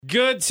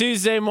Good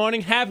Tuesday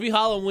morning. Happy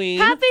Hall-oween.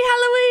 Happy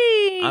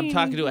Hall-oween. I'm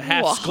talking to a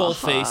half skull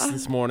face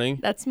this morning.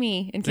 That's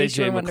me, in case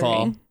AJ you were McCall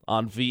wondering.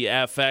 on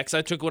VFX.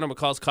 I took one of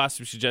McCall's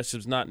costume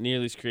suggestions, not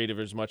nearly as creative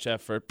or as much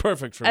effort.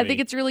 Perfect for me. I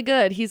think it's really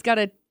good. He's got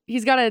a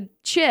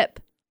chip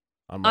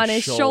on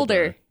his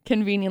shoulder,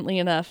 conveniently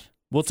enough.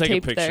 We'll take a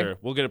taped picture. there.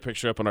 We'll get a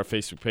picture up on our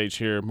Facebook page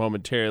here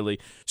momentarily.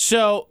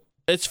 So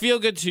it's Feel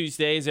Good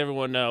Tuesday, as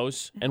everyone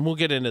knows, and we'll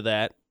get into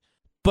that.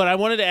 But I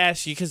wanted to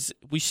ask you, because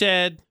we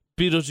said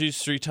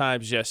Beetlejuice 3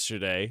 times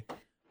yesterday.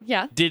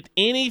 Yeah. Did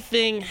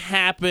anything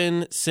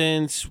happen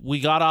since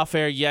we got off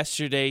air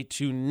yesterday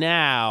to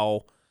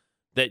now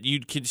that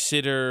you'd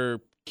consider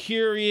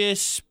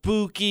curious,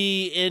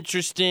 spooky,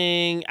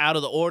 interesting, out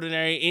of the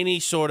ordinary, any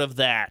sort of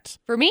that?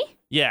 For me?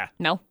 Yeah.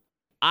 No.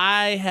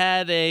 I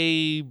had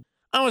I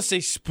want to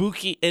say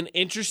spooky and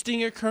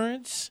interesting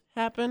occurrence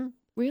happen.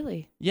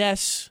 Really?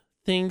 Yes.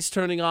 Things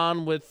turning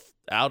on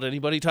without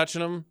anybody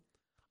touching them.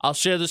 I'll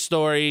share the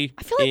story.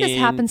 I feel like this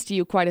happens to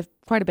you quite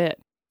a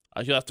bit.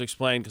 You'll have to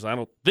explain because I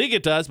don't think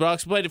it does, but I'll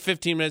explain in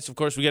 15 minutes. Of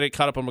course, we got to get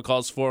caught up on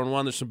McCall's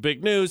 4-1. There's some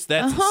big news.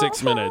 That's in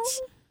 6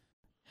 minutes.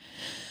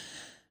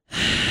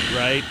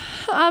 Right?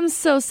 I'm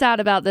so sad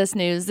about this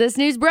news. This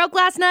news broke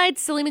last night.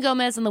 Selena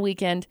Gomez on the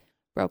weekend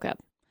broke up.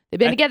 They've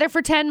been together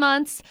for 10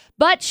 months,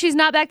 but she's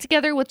not back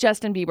together with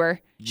Justin Bieber.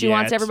 She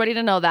wants everybody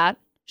to know that.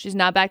 She's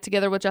not back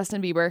together with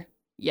Justin Bieber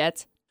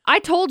yet. I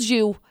told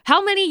you,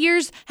 how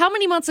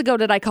many months ago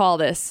did I call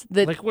this?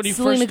 That like when you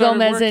Selena first started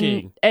Gomez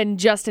working. and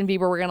Justin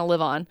Bieber were going to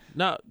live on.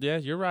 No, yeah,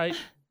 you're right.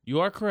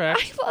 You are correct.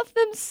 I love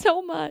them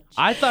so much.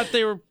 I thought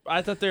they were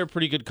a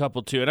pretty good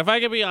couple too. And if I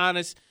can be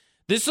honest,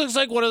 this looks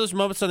like one of those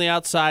moments on the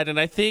outside, and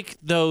I think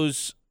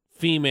those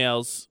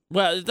females,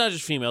 well, it's not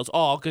just females,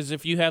 all, because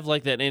if you have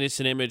like that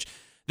innocent image,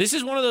 this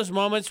is one of those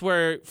moments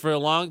where for a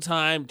long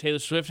time Taylor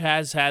Swift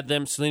has had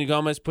them, Selena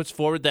Gomez puts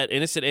forward that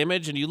innocent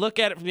image, and you look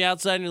at it from the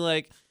outside and you're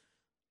like,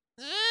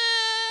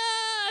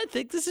 I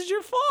think this is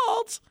your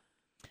fault.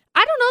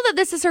 I don't know that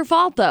this is her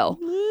fault, though.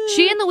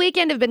 She and The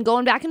Weeknd have been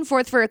going back and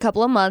forth for a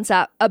couple of months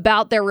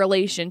about their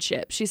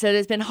relationship. She said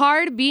it's been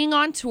hard being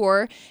on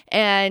tour,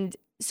 and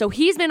so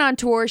he's been on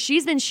tour.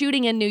 She's been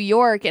shooting in New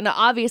York, and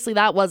obviously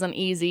that wasn't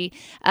easy.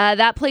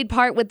 That played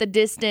part with the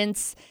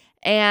distance,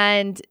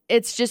 and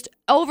it's just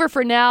over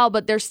for now,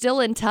 but they're still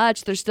in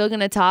touch. They're still going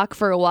to talk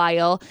for a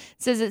while.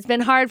 Says it's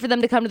been hard for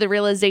them to come to the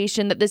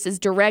realization that this is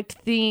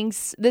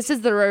this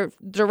is the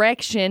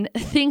direction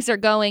things are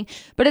going,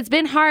 but it's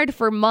been hard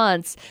for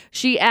months.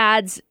 She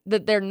adds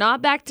that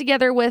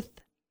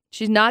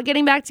she's not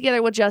getting back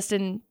together with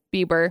Justin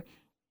Bieber,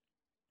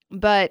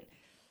 but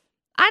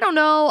I don't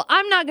know.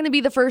 I'm not going to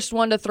be the first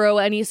one to throw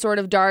any sort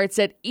of darts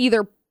at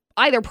either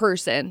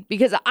person,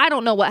 because I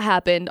don't know what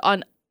happened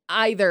on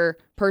either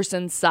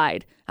person's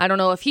side. I don't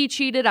know if he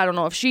cheated. I don't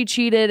know if she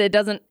cheated. It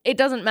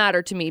doesn't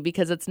matter to me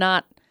because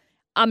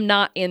I'm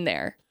not in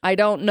there. I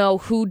don't know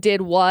who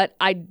did what.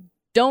 I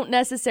don't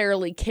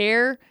necessarily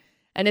care.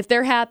 And if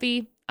they're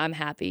happy, I'm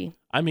happy.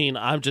 I mean,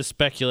 I'm just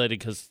speculating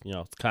because,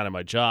 it's kind of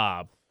my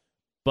job,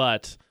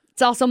 but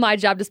it's also my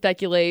job to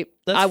speculate.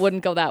 I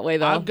wouldn't go that way,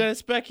 though. I'm going to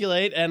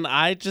speculate, and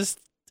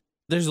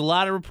there's a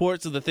lot of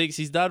reports of the things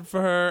he's done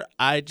for her.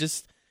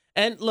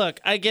 And look,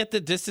 I get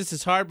that distance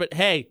is hard, but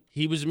hey,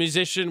 he was a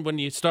musician when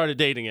you started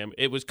dating him.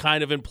 It was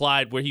kind of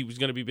implied where he was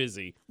going to be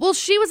busy. Well,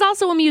 she was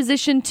also a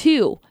musician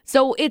too.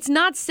 So it's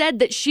not said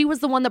that she was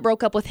the one that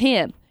broke up with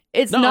him.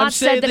 It's not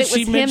said that it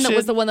was him that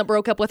was the one that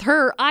broke up with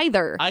her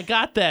either. I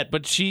got that,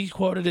 but she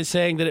quoted as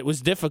saying that it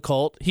was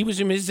difficult. He was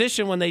a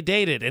musician when they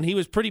dated, and he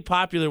was pretty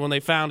popular when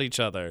they found each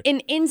other. An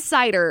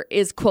insider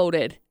is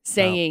quoted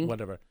saying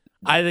whatever.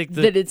 I think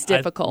that it's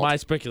difficult. My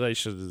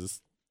speculation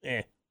is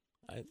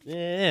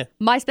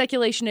My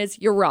speculation is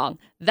you're wrong.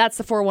 That's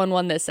the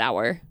 411 this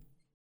hour.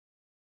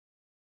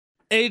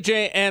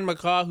 AJ and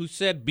McCall, who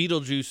said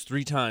Beetlejuice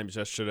 3 times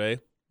yesterday.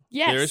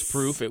 Yes. There is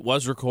proof. It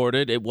was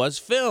recorded. It was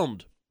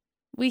filmed.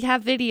 We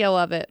have video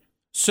of it.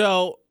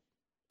 So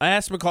I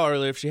asked McCall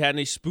earlier if she had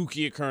any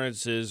spooky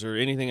occurrences or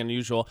anything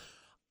unusual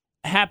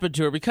happen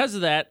to her because of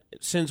that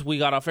since we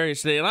got off air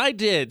yesterday. And I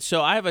did.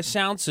 So I have a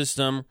sound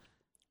system,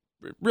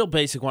 real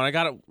basic one. I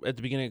got it at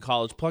the beginning of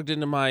college, plugged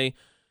into my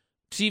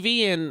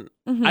TV, and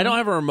I don't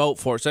have a remote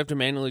for it, so I have to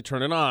manually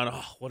turn it on.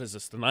 Oh, what is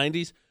this, the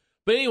 90s?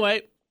 But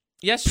anyway,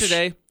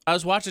 yesterday, I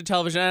was watching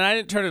television, and I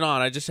didn't turn it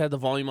on. I just had the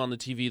volume on the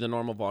TV, the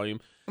normal volume.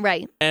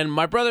 Right. And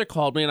my brother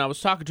called me, and I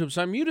was talking to him,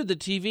 so I muted the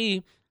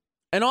TV,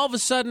 and all of a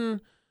sudden,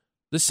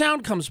 the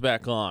sound comes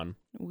back on.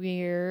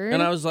 Weird.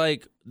 And I was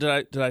like,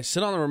 did I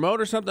sit on the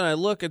remote or something? I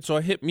look, and so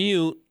I hit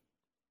mute,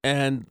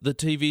 and the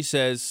TV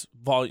says,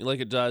 volume, like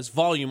it does,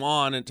 volume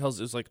on, and it tells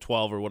it's like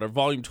 12 or whatever,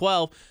 volume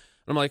 12. And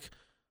I'm like,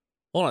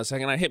 hold on a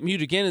second. I hit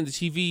mute again, and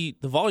the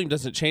volume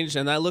doesn't change.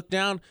 And I look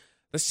down.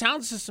 The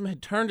sound system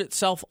had turned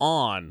itself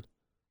on.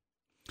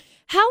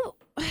 How?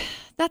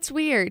 That's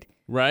weird.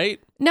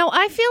 Right? No,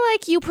 I feel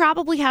like you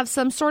probably have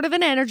some sort of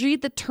an energy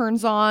that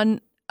turns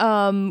on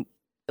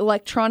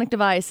electronic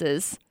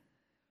devices.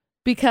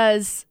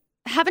 Because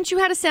haven't you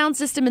had a sound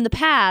system in the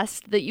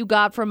past that you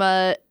got from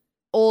a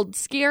old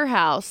scare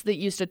house that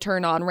used to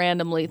turn on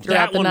randomly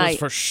throughout that the one night. was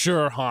for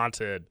sure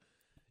haunted.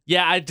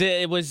 Yeah, I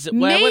did. It was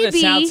with a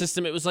sound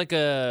system. It was like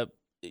a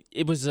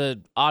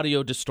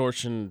audio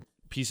distortion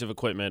piece of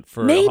equipment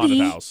for a haunted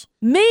house.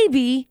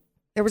 Maybe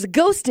there was a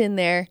ghost in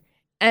there,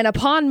 and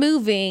upon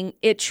moving,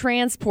 it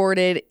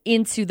transported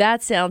into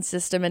that sound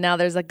system, and now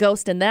there's a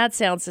ghost in that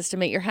sound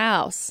system at your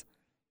house.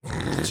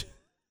 I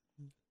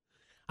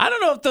don't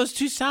know if those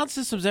two sound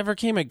systems ever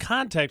came in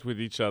contact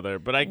with each other,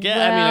 but I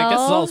guess it's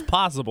all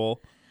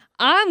possible.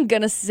 I'm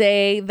going to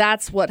say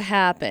that's what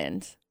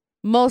happened.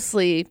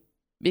 Mostly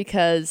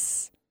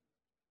because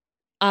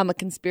I'm a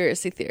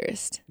conspiracy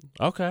theorist.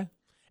 Okay.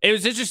 It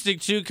was interesting,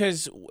 too,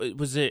 because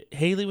was it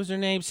Haley was her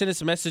name? Sent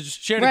us a message,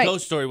 shared Right. a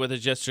ghost story with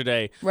us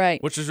yesterday.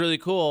 Right. Which was really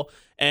cool.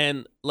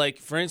 And, like,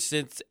 for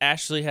instance,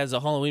 Ashley has a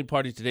Hall-oween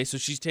party today, so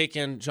she's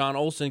taken, John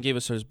Olson gave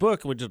us his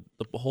book, which is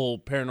the whole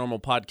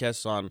paranormal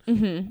podcast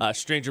on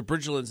Stranger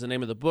Bridgeland's the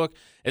name of the book.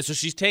 And so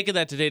she's taken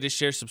that today to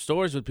share some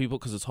stories with people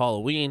because it's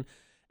Hall-oween.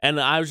 And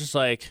I was just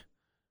like,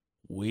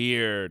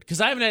 weird.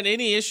 Because I haven't had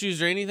any issues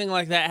or anything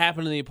like that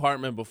happen in the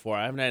apartment before.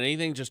 I haven't had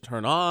anything just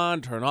turn on,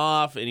 turn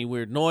off, any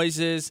weird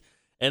noises.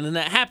 And then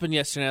that happened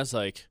yesterday. I was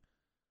like,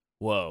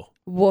 whoa.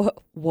 Whoa.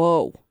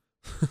 Whoa.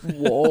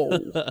 Whoa.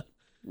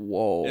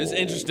 Whoa. It was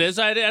interesting.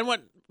 I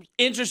want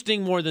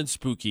interesting more than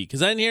spooky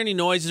because I didn't hear any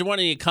noises. There wasn't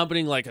any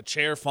accompanying like a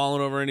chair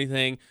falling over or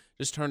anything.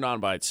 Just turned on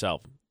by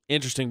itself.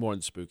 Interesting more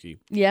than spooky.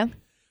 Yeah.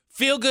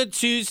 Feel Good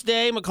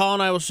Tuesday. McCall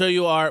and I will show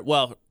you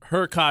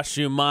her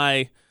costume,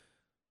 my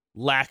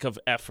lack of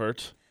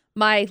effort.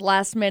 My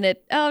last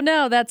minute, oh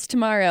no, that's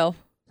tomorrow.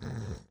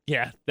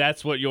 Yeah,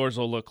 that's what yours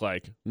will look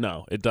like.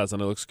 No, it doesn't.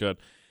 It looks good.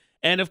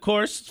 And, of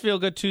course, it's Feel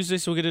Good Tuesday,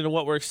 so we'll get into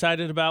what we're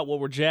excited about, what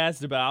we're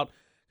jazzed about.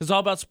 It's all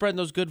about spreading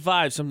those good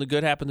vibes. Something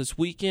good happened this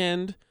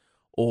weekend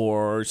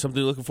or something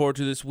you're looking forward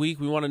to this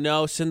week. We want to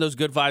know. Send those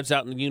good vibes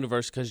out in the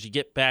universe because you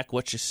get back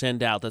what you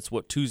send out. That's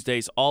what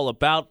Tuesday's all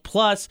about.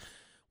 Plus,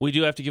 we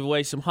do have to give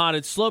away some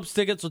Haunted Slopes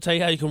tickets. We'll tell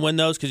you how you can win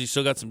those because you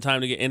still got some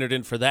time to get entered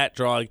in for that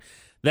drawing.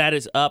 That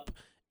is up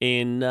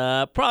in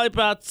probably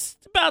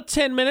about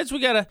 10 minutes. We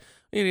gotta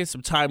get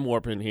some time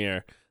warp in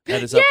here.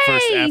 That is up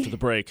first after the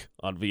break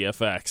on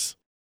VFX.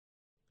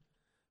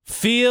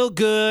 Feel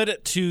Good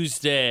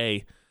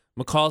Tuesday.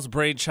 McCall's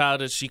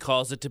brainchild, as she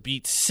calls it, to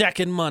beat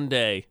Second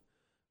Monday.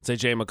 It's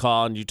AJ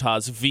McCall and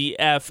Utah's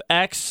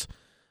VFX.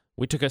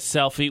 We took a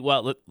selfie.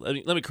 Well,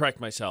 let me correct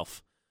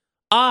myself.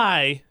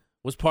 I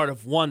was part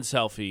of one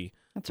selfie.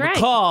 That's right.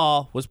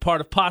 McCall was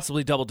part of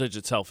possibly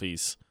double-digit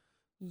selfies.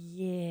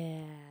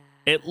 Yeah.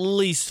 At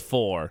least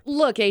 4.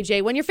 Look,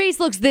 AJ, when your face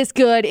looks this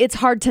good, it's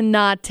hard to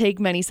not take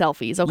many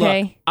selfies,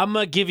 okay? Look, I'm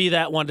going to give you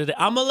that one today.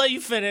 I'm going to let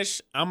you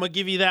finish. I'm going to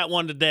give you that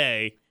one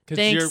today.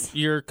 Because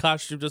your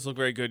costume does look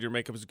very good. Your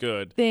makeup is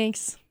good.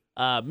 Thanks.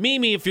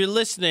 Mimi, if you're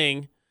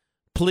listening,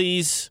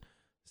 please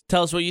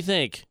tell us what you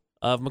think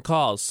of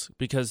McCall's.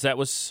 Because that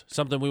was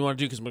something we want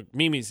to do because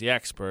Mimi's the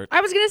expert. I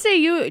was going to say,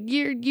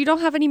 you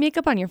don't have any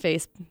makeup on your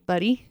face,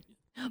 buddy.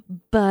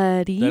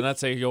 Did I not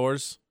say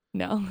yours?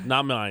 No.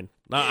 Not mine.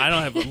 No, I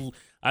don't have...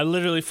 I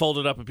literally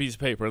folded up a piece of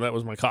paper, and that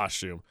was my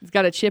costume. He's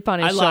got a chip on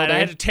his shoulder. I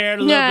had to tear it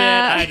a little bit.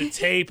 I had to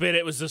tape it.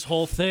 It was this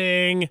whole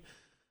thing.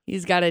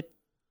 He's got a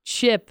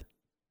chip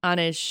on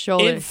his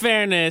shoulder. In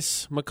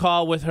fairness,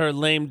 McCall with her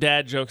lame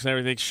dad jokes and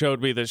everything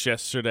showed me this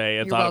yesterday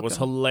and thought it was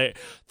hilarious.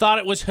 Thought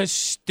it was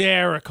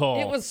hysterical.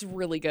 It was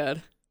really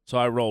good. So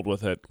I rolled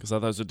with it because I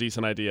thought it was a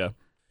decent idea.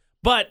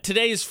 But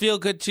today is Feel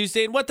Good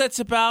Tuesday, and what that's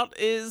about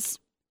is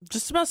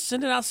just about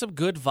sending out some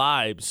good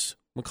vibes.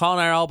 McCall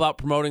and I are all about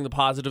promoting the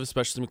positive,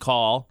 especially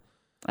McCall.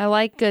 I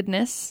like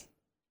goodness.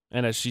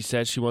 And as she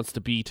said, she wants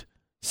to beat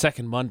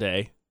Second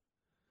Monday.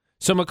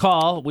 So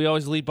McCall, we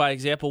always lead by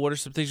example. What are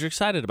some things you're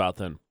excited about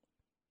then?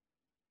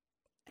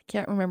 I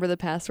can't remember the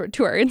password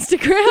to our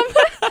Instagram.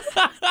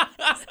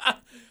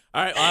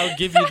 All right, I'll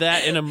give you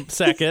that in a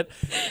second.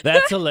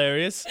 That's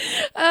hilarious.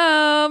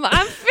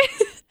 I'm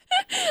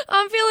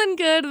feeling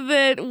good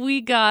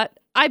that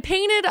I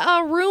painted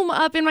a room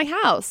up in my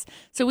house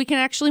so we can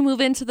actually move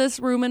into this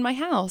room in my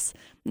house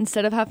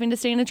instead of having to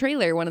stay in a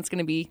trailer when it's going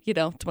to be,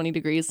 20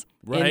 degrees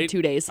in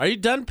 2 days. Are you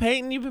done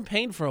painting? You've been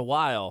painting for a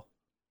while.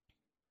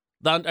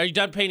 Are you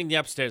done painting the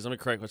upstairs? Let me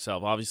correct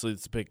myself. Obviously,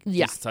 it's a big,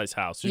 decent-sized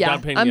house. You're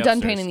done painting I'm the done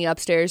upstairs. painting the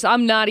upstairs.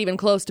 I'm not even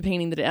close to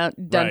painting the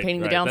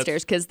the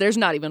downstairs because there's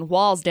not even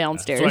walls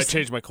downstairs. That's why I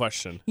changed my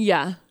question.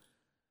 Yeah.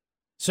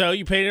 So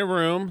you painted a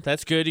room.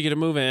 That's good. You get to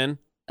move in.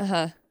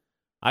 Uh-huh.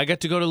 I got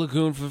to go to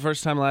Lagoon for the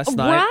first time last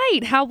night.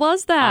 Right. How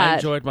was that? I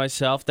enjoyed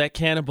myself. That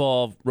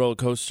Cannonball roller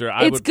coaster,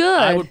 It's good.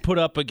 I would put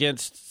up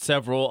against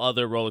several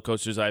other roller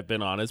coasters I've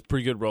been on. It's a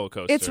pretty good roller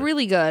coaster. It's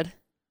really good.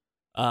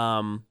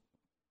 I'm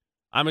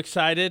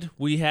excited.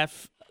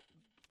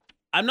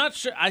 I'm not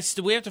sure.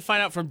 We have to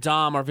find out from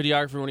Dom, our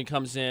videographer, when he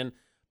comes in.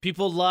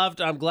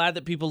 I'm glad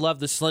that people loved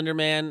the Slender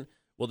Man,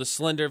 the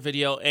Slender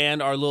video,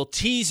 and our little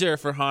teaser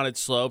for Haunted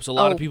Slopes. A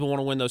lot of people want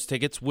to win those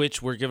tickets,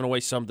 which we're giving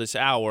away some this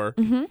hour.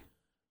 Mm-hmm.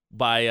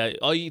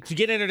 To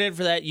get entered in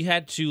for that, you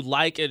had to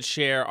like and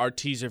share our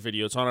teaser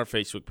video. It's on our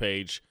Facebook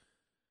page.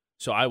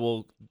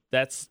 So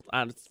that's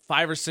on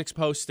 5 or 6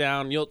 posts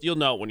down. You'll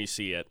know it when you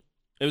see it.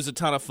 It was a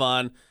ton of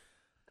fun.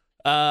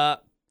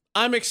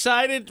 I'm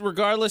excited,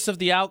 regardless of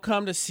the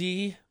outcome, to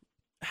see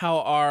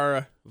how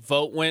our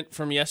vote went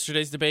from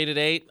yesterday's debate at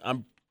 8.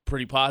 I'm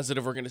pretty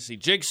positive we're going to see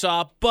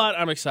Jigsaw, but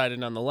I'm excited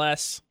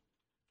nonetheless.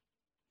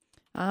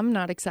 I'm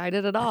not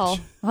excited at all.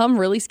 I'm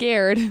really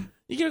scared.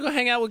 You're going to go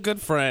hang out with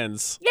good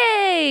friends.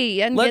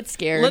 Yay! And get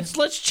scared.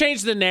 Let's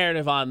change the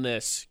narrative on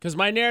this. Because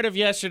my narrative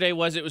yesterday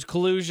was it was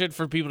collusion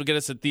for people to get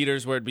us at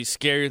theaters where it'd be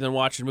scarier than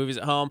watching movies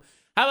at home.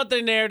 How about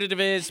the narrative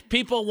is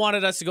people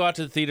wanted us to go out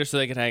to the theater so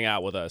they could hang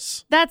out with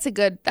us? That's a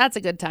good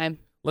time.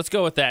 Let's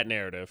go with that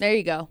narrative. There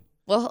you go.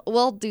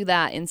 We'll do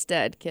that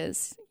instead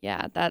because,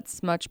 yeah,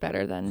 that's much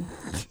better than...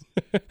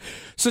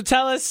 So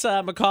tell us,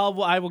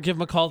 McCall, I will give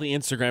McCall the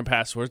Instagram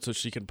password so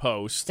she can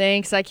post.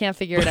 Thanks, I can't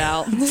figure it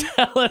out.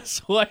 Tell us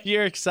what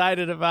you're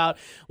excited about,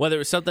 whether it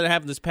was something that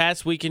happened this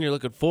past weekend you're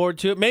looking forward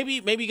to.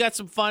 Maybe you got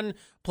some fun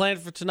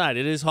planned for tonight.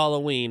 It is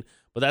Hall-oween,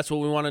 but that's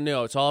what we want to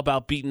know. It's all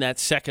about beating that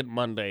second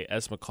Monday,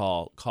 as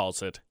McCall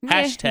calls it.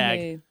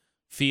 Hashtag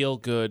Feel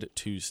Good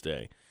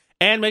Tuesday.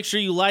 And make sure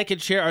you like and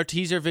share our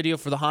teaser video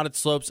for the Haunted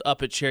Slopes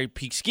up at Cherry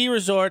Peak Ski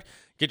Resort.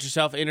 Get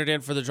yourself entered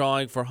in for the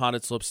drawing for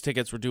Haunted Slopes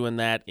tickets. We're doing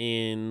that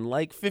in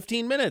like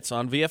 15 minutes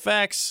on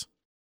VFX.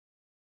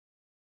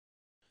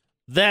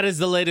 That is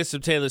the latest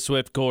of Taylor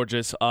Swift,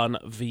 Gorgeous, on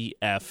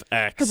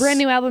VFX. Her brand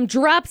new album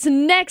drops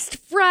next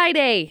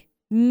Friday.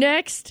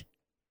 I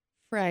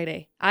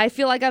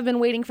feel like I've been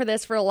waiting for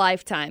this for a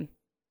lifetime.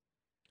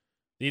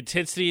 The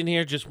intensity in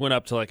here just went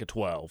up to like a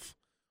 12.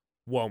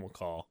 Whoa,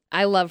 McCall.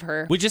 I love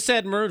her. We just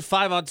said Maroon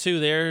 5 on 2.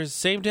 Theirs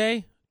same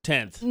day?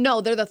 10th.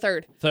 No, they're the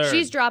 3rd.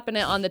 She's dropping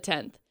it on the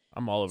 10th.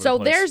 I'm all over so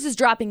the place. Theirs is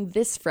dropping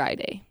this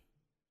Friday.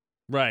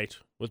 Right,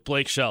 with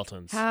Blake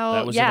Shelton's. How?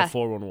 That was in the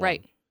 411.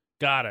 Right.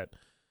 Got it.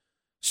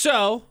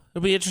 So,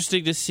 it'll be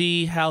interesting to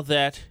see how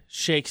that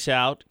shakes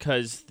out,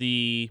 because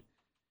the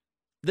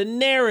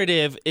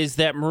narrative is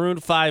that Maroon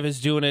 5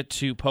 is doing it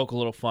to poke a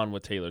little fun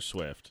with Taylor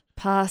Swift.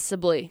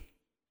 Possibly.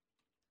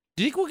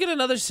 Do you think we'll get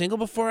another single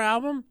before our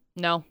album?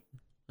 No.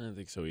 I don't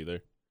think so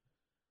either.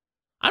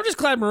 I'm just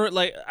glad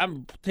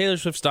Taylor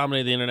Swift's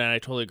dominated the internet. I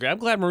totally agree. I'm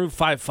glad Maroon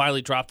 5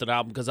 finally dropped an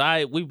album, because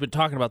we've been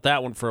talking about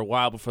that one for a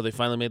while before they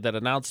finally made that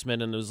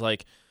announcement, and it was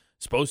like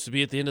supposed to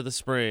be at the end of the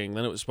spring,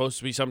 then it was supposed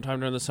to be sometime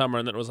during the summer,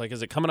 and then it was like,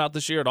 is it coming out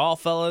this year at all,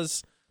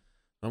 fellas?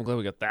 I'm glad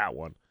we got that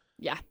one.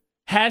 Yeah.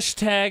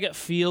 Hashtag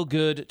Feel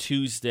Good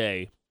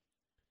Tuesday.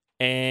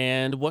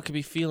 And what could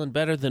be feeling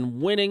better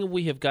than winning?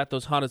 We have got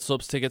those Haunted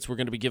Slopes tickets we're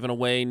going to be giving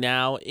away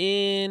now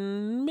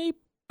in maybe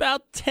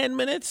about 10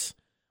 minutes.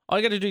 All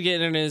you got to do to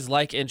get in is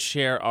like and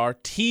share our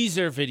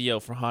teaser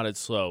video for Haunted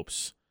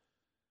Slopes,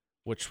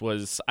 which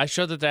was, I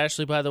showed that to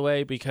Ashley, by the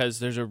way, because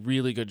there's a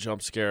really good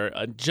jump scare,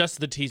 just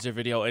the teaser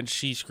video, and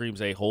she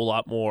screams a whole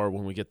lot more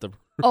when we get the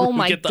oh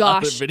my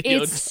gosh,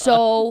 it's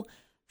so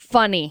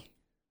funny.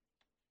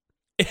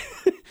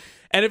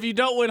 And if you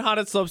don't win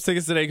Haunted Slopes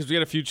tickets today, because we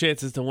got a few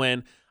chances to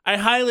win, I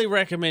highly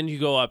recommend you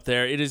go up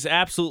there. It is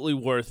absolutely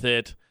worth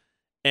it.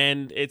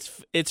 And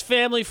it's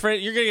family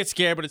friendly. You're gonna get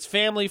scared, but it's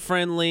family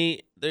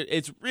friendly.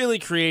 It's really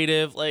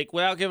creative. Like,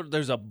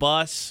 there's a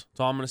bus. That's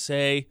all I'm gonna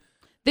say.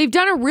 They've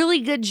done a really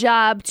good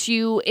job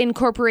to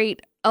incorporate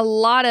a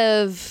lot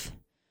of,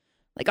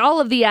 like, all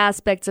of the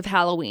aspects of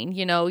Halloween.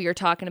 You know, you're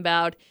talking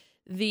about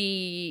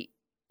the,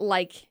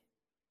 like,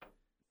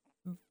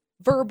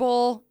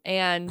 verbal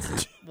and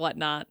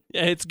whatnot.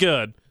 Yeah, it's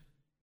good.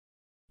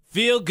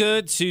 Feel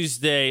Good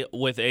Tuesday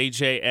with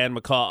AJ and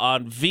McCall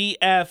on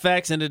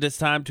VFX, and it is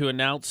time to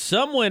announce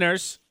some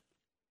winners.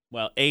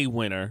 Well, a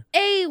winner.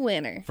 A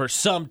winner. For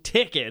some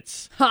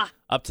tickets. Ha!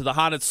 Up to the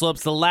Haunted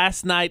Slopes. The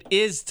last night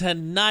is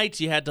tonight.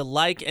 You had to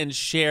like and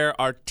share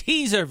our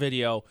teaser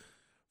video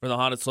for the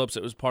Haunted Slopes.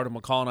 It was part of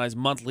McCall and I's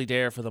monthly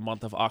dare for the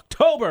month of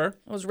October.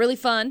 It was really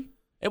fun.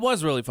 It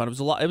was really fun.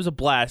 It was a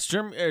blast.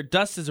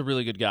 Dust is a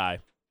really good guy.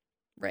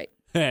 Right.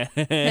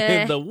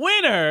 The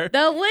winner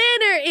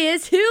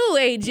is who,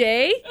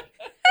 AJ?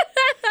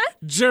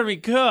 Jeremy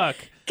Cook.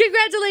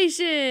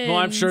 Congratulations. Who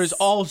I'm sure is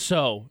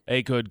also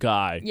a good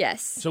guy.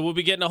 Yes. So we'll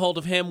be getting a hold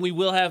of him. We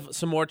will have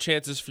some more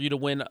chances for you to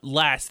win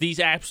last. These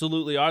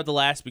absolutely are the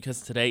last,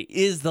 because today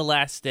is the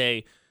last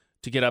day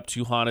to get up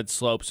to Haunted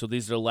Slope. So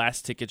these are the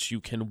last tickets you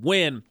can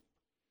win.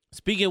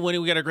 Speaking of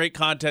winning, we got a great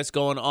contest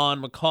going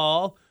on,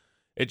 McCall.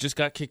 It just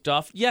got kicked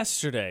off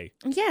yesterday.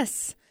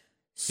 Yes.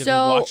 You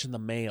gotta be watching the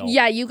mail.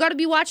 Yeah, you got to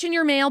be watching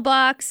your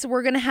mailbox.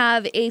 We're going to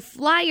have a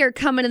flyer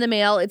coming in the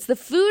mail. It's the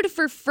Food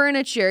for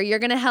Furniture. You're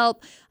going to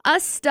help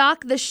us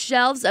stock the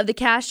shelves of the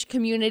Cache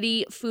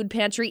Community Food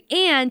Pantry,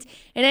 and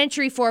an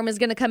entry form is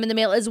going to come in the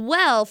mail as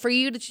well for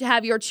you to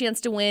have your chance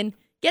to win.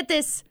 Get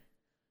this,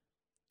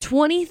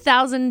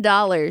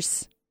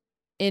 $20,000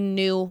 in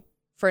new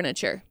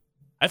furniture.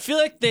 I feel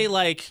like they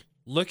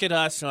look at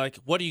us and are like,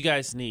 what do you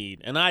guys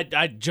need? And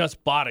I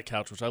just bought a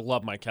couch, which I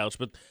love my couch,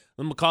 but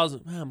then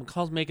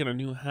McCall's making a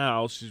new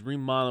house. She's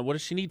remodeling. What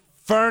does she need?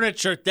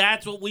 furniture.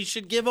 That's what we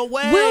should give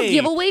away. We'll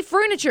give away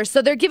furniture.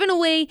 So they're giving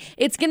away,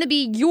 it's going to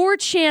be your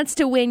chance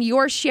to win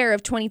your share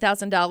of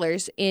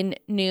 $20,000 in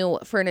new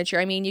furniture.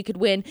 I mean, you could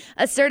win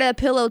a Serta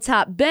pillow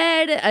top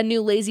bed, a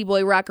new Lazy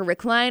Boy rocker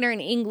recliner,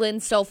 an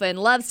England sofa and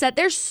love set.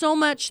 There's so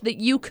much that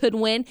you could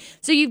win.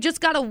 So you've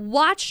just got to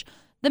watch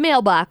the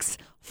mailbox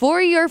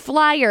for your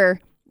flyer.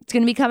 It's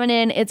going to be coming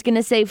in. It's going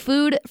to say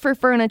food for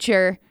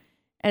furniture,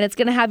 and it's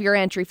going to have your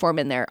entry form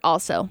in there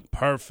also.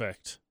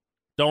 Perfect.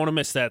 Don't want to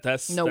miss that.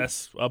 That's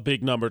a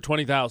big number.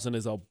 20,000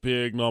 is a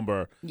big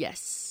number.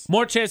 Yes.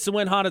 More chance to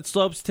win Haunted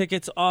Slopes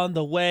tickets on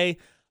the way.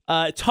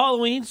 It's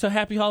Hall-oween, so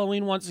happy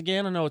Hall-oween once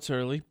again. I know it's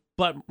early,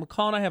 but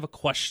McCall and I have a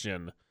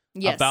question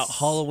about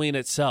Hall-oween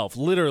itself.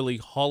 Literally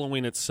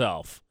Hall-oween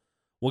itself.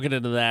 We'll get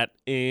into that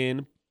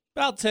in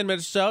about 10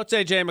 minutes or so. It's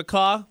AJ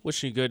McCall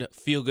wishing you a good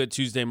feel-good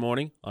Tuesday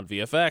morning on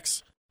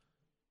VFX.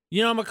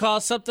 You know,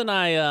 McCall, something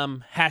I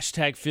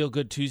hashtag Feel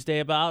Good Tuesday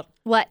about.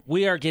 What?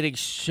 We are getting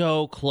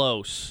so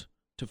close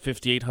to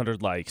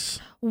 5,800 likes.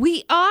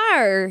 We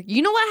are.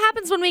 You know what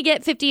happens when we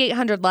get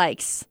 5,800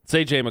 likes? It's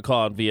AJ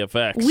McCall on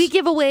VFX. We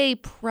give away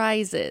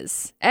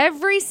prizes.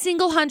 Every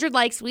single 100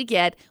 likes we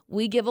get,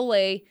 we give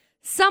away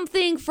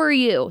something for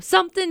you.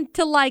 Something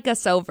to like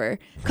us over.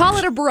 Call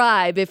it a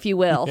bribe, if you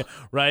will.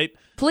 Right?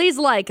 Please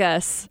like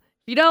us. If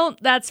you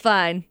don't, that's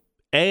fine.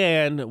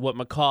 And what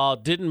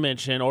McCall didn't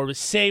mention or was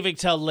saving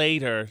till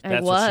later,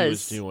 that's what she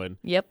was doing.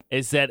 Yep.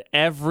 Is that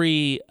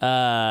every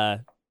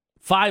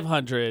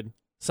 500,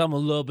 something a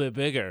little bit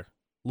bigger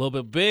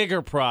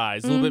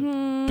prize, a little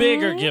bit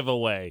bigger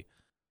giveaway.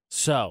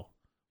 So,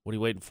 what are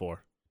you waiting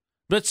for?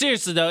 But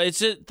seriously, though,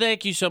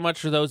 thank you so much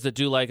for those that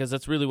do like us.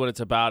 That's really what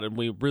it's about, and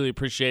we really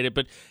appreciate it.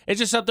 But it's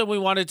just something we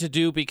wanted to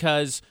do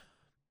because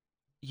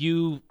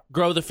you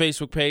grow the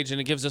Facebook page,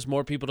 and it gives us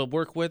more people to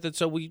work with, and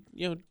so we,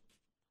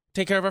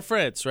 take care of our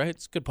friends, right?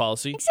 It's good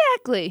policy.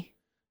 Exactly.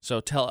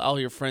 So tell all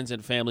your friends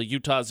and family.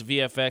 Utah's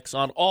VFX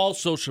on all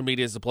social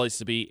media is the place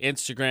to be.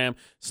 Instagram,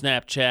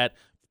 Snapchat,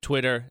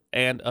 Twitter,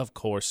 and, of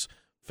course,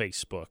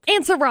 Facebook.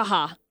 And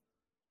Saraha.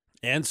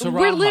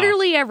 We're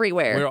literally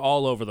everywhere. We're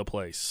all over the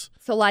place.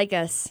 So like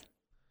us.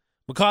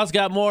 McCall's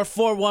got more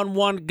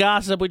 411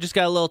 gossip. We just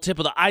got a little tip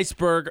of the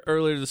iceberg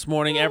earlier this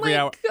morning. Every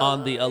hour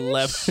on the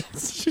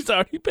 11th. She's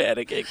already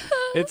panicking.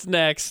 It's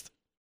next.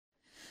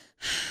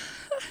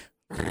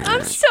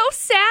 I'm so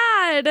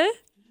sad.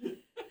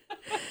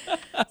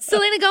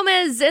 Selena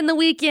Gomez and The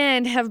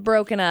Weeknd have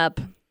broken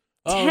up.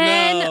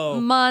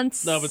 10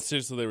 months. No, but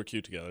seriously, they were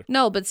cute together.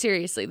 No, but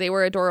seriously, they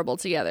were adorable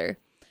together.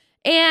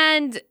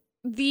 And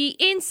the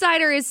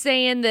insider is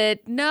saying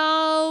that,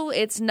 no,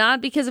 it's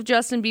not because of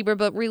Justin Bieber,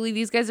 but really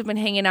these guys have been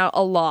hanging out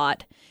a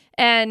lot.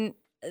 And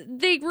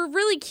they were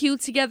really cute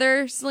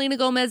together, Selena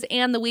Gomez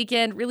and The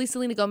Weeknd. Really,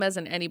 Selena Gomez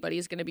and anybody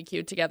is going to be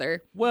cute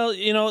together. Well,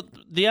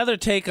 the other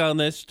take on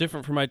this,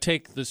 different from my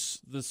take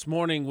this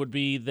morning, would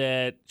be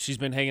that she's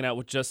been hanging out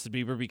with Justin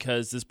Bieber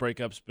because this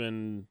breakup's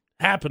been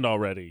happened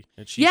already,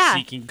 and she's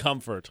seeking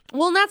comfort.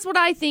 Well, and that's what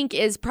I think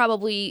is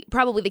probably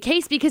the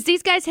case, because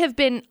these guys have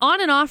been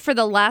on and off for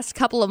the last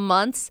couple of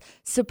months,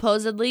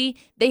 supposedly.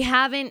 They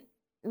haven't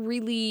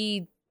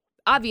really,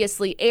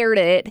 obviously, aired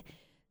it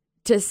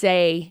to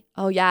say,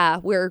 oh yeah,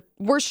 we're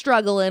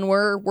struggling,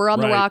 we're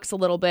on the rocks a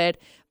little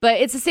bit. But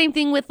it's the same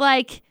thing with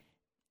like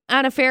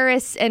Anna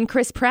Faris and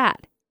Chris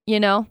Pratt,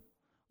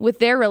 with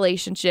their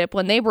relationship.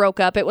 When they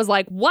broke up, it was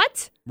like,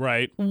 what?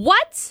 Right.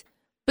 What?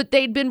 But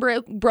they'd been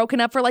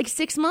broken up for like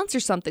 6 months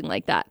or something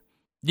like that.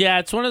 Yeah,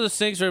 it's one of those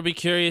things where I'd be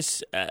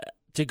curious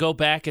to go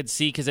back and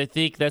see, because I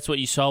think that's what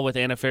you saw with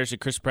Anna Faris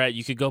and Chris Pratt.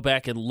 You could go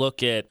back and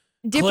look at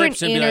different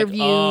clips and interviews. Be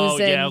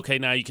like, and, yeah, okay,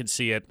 now you can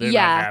see it. They're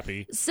not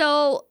happy.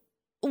 So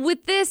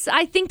with this,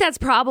 I think that's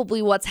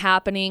probably what's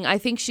happening. I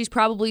think she's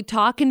probably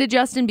talking to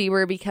Justin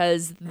Bieber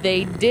because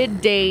they did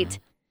date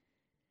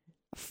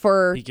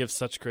for He gives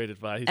such great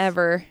advice.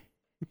 Ever.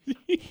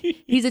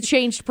 He's a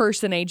changed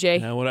person,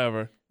 AJ. Yeah,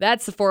 whatever.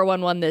 That's the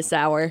 411 this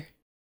hour.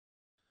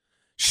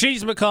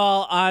 She's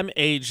McCall. I'm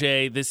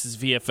AJ. This is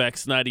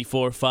VFX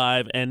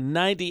 94.5 and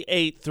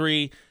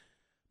 98.3.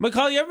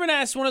 McCall, you ever been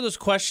asked one of those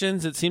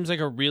questions that seems like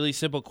a really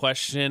simple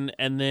question,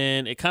 and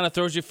then it kind of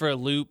throws you for a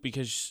loop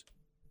because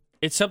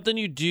it's something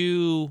you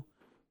do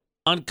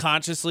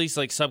unconsciously, it's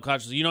like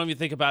subconsciously. You don't even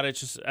think about it. It's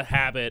just a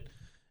habit.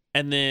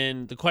 And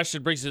then the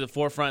question brings you to the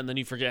forefront, and then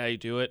you forget how you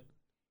do it.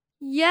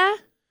 Yeah.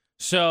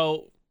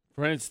 So,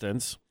 for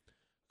instance,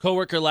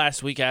 coworker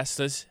last week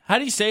asked us, how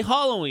do you say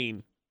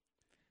Hall-oween?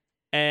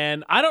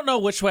 And I don't know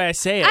which way I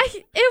say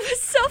it. It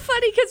was so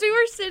funny because we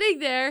were sitting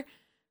there.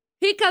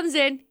 He comes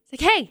in.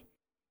 He's like, hey,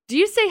 do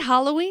you say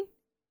Hall-oween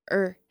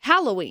or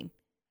Hall-oween?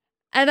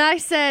 And I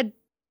said,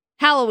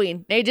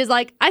 Hall-oween. And AJ's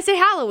like, I say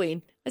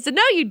Hall-oween. I said,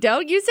 no, you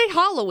don't. You say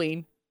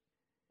Hall-oween.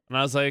 And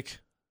I was like,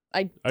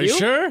 are you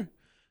sure?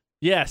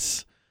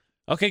 Yes.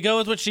 Okay, go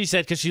with what she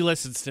said because she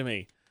listens to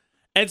me.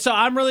 And so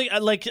I'm really, I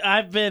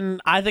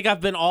think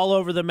I've been all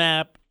over the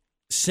map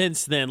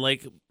since then.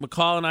 Like,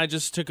 McCall and I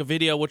just took a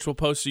video, which we'll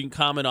post so you can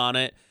comment on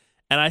it.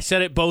 And I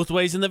said it both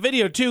ways in the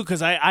video, too,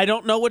 because I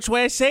don't know which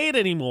way I say it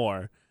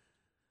anymore.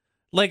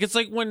 Like, it's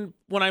like when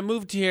I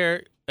moved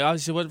here,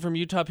 obviously wasn't from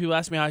Utah, people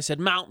asked me how I said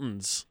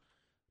mountains.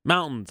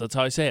 Mountains. That's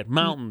how I say it.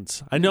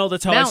 Mountains. I know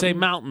that's how I say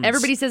mountains.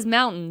 Everybody says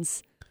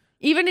mountains.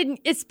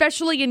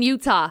 Especially in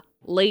Utah.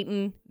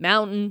 Layton,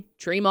 mountain,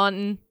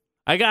 Tremonton.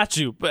 I got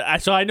you.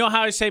 So I know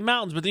how I say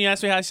mountains, but then you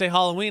ask me how I say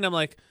Hall-oween. I'm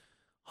like,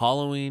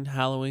 Hall-oween,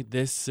 Halloween.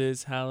 This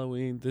is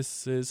Halloween.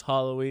 This is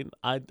Hall-oween.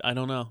 I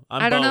don't know.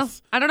 I don't know.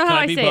 I don't know Can how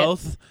I I be say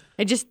both?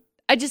 it.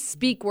 I just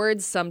speak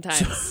words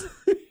sometimes.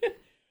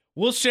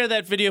 We'll share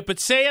that video, but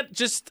say it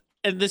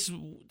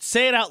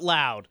say it out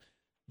loud.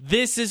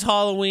 This is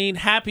Hall-oween.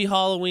 Happy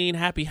Hall-oween.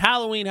 Happy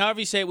Halloween. However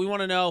you say it, we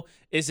want to know,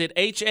 is it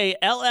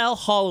Hall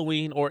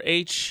Hall-oween or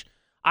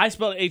I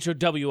spelled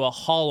H-O-W, a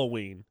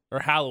Hall-oween or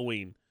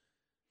Halloween?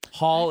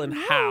 Hall and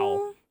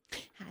how.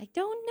 I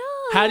don't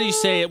know. How do you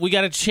say it? We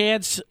got a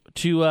chance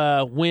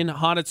to win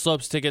Haunted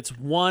Slopes tickets.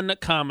 One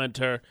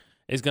commenter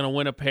is going to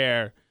win a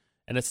pair,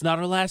 and it's not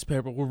our last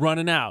pair, but we're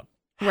running out.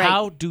 Right.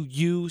 How do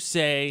you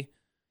say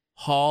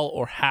Hall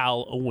or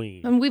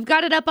Hall-oween? And we've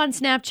got it up on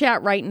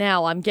Snapchat right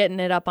now. I'm getting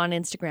it up on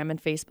Instagram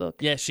and Facebook.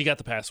 Yeah, she got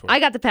the password. I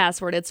got the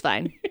password. It's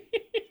fine.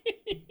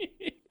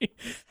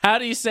 How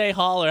do you say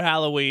Hall or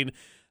Halloween?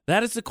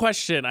 That is the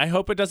question. I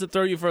hope it doesn't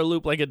throw you for a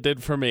loop like it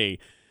did for me.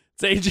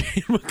 It's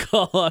AJ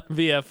McCall on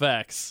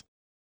VFX.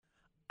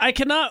 I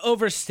cannot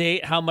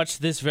overstate how much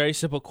this very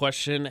simple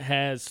question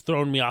has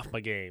thrown me off my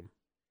game.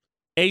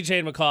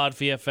 AJ McCall on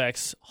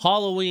VFX.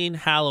 Hall-oween,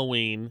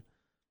 Halloween.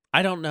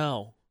 I don't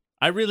know.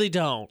 I really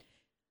don't.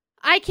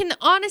 I can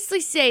honestly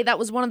say that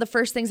was one of the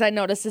first things I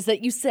noticed is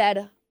that you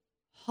said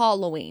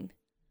Hall-oween.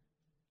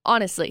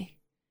 Honestly.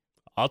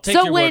 I'll take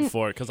your word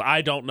for it because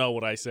I don't know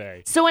what I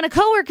say. So when a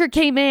coworker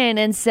came in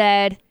and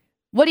said,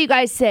 what do you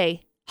guys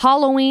say?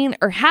 Hall-oween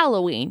or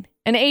Halloween?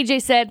 And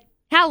AJ said,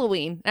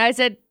 Halloween. And I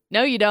said,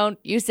 no, you don't.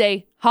 You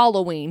say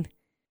Hall-oween.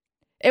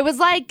 It was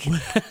like...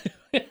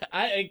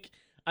 I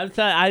haven't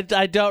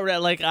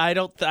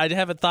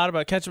thought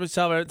about catching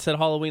myself. I haven't said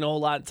Hall-oween a whole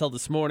lot until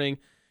this morning.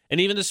 And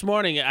even this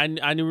morning,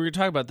 I knew we were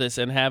talking about this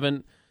and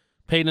haven't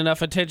paid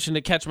enough attention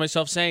to catch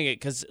myself saying it.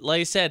 Because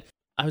like I said,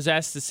 I was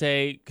asked to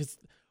say,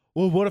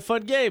 well, what a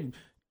fun game.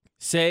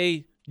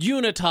 Say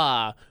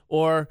Unita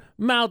or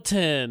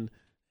Mountain.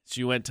 It's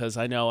Uintas,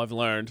 I know, I've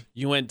learned.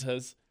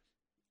 Uintas.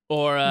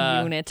 Or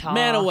Unita.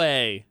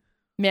 Manaway.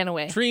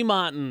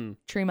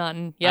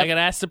 Tremonton. Yep. I got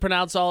asked to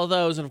pronounce all of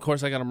those, and of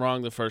course I got them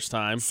wrong the first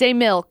time. Say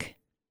milk.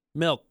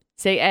 Milk.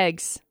 Say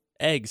eggs.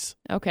 Eggs.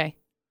 Okay.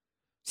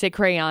 Say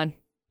crayon.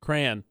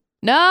 Crayon.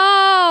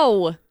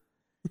 No!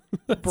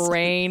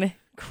 Brain.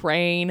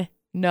 Crane.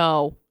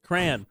 No.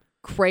 Crayon.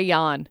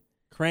 Crayon.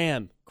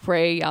 Crayon.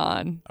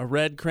 Crayon. A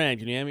red crayon.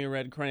 Can you hand me a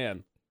red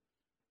crayon?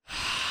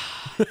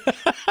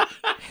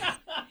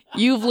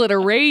 You've lit a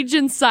rage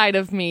inside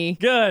of me.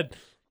 Good.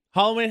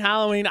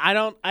 Halloween.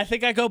 I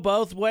think I go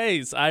both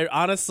ways. I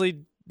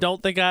honestly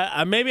don't think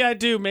maybe I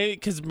do. Maybe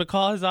because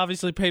McCall has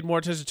obviously paid more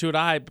attention to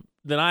it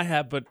than I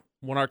have. But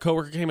when our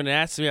coworker came in and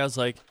asked me, I was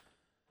like,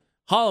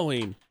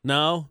 Hall-oween.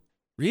 No.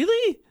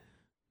 Really?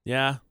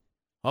 Yeah.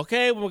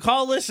 Okay. Well,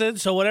 McCall listened.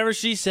 So whatever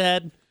she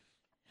said.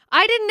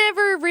 I didn't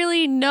ever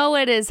really know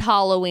it as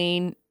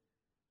Hall-oween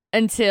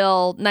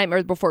until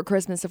Nightmare Before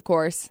Christmas, of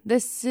course.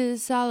 This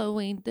is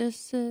Hall-oween.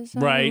 This is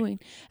Hall-oween.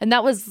 Right. And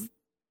that was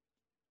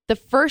the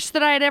first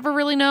that I had ever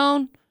really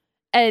known.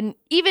 And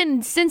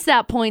even since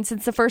that point,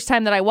 since the first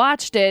time that I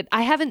watched it,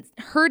 I haven't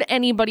heard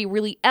anybody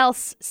really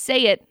else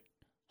say it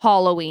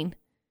Hall-oween.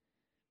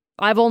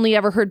 I've only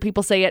ever heard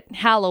people say it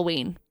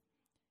Halloween.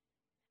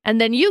 And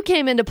then you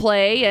came into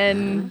play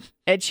and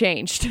it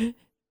changed.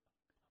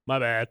 My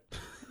bad.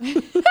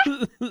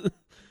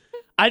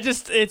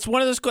 It's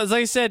one of those questions.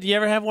 Like I said, you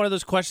ever have one of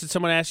those questions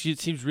someone asks you, it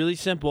seems really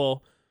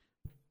simple,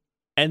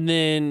 and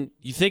then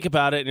you think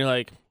about it and you're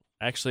like,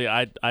 actually,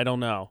 I don't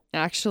know.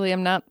 Actually,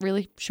 I'm not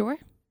really sure.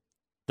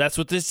 That's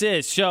what this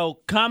is. So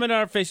comment on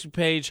our Facebook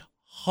page,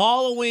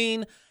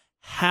 Hall-oween,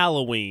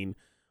 Halloween.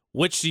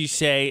 Which do you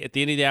say? At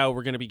the end of the hour,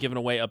 we're going to be giving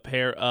away a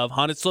pair of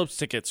Haunted Slopes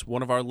tickets,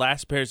 one of our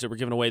last pairs that we're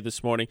giving away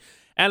this morning.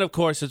 And, of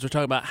course, as we're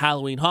talking about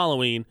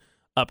Hall-oween,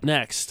 up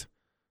next,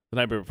 the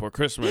night before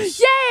Christmas.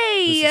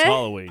 Yay! This is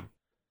Hall-oween.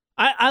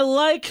 I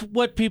like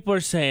what people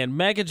are saying.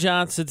 Megan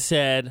Johnson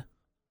said,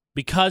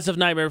 because of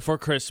Nightmare Before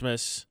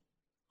Christmas,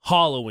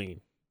 Hall-oween.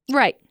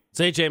 Right.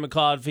 It's AJ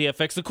McCall at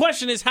VFX. The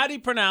question is, how do you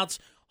pronounce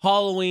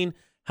Hall-oween,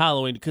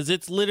 Halloween? Because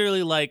it's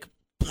literally like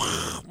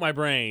my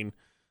brain.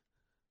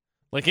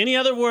 Like any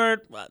other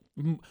word,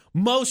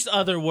 most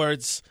other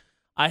words,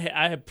 I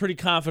am pretty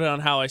confident on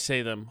how I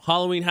say them.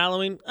 Hall-oween,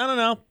 Halloween, I don't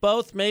know.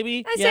 Both,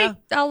 maybe. I say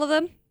all of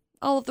them.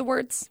 All of the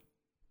words.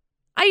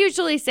 I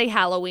usually say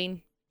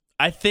Halloween.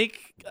 I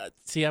think,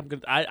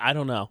 I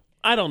don't know.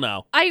 I don't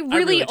know. I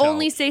really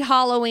only say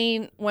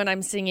Hall-oween when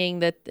I'm singing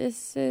that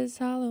this is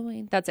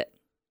Hall-oween. That's it.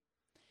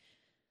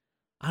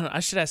 I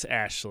should ask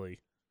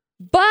Ashley.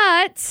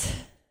 But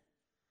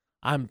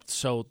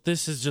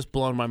this is just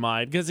blowing my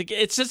mind because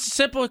it's just a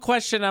simple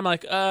question. I'm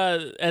like,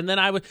 and then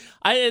and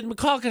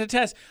McCall can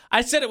attest.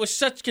 I said it with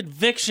such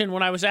conviction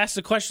when I was asked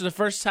the question the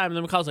first time, and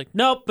then McCall was like,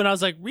 nope. And I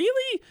was like,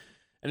 really?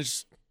 And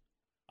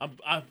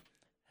I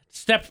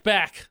stepped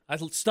back. I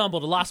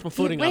stumbled. I lost my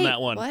footing on that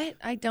one. What?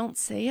 I don't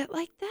say it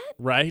like that.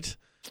 Right?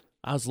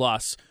 I was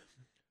lost.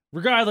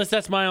 Regardless,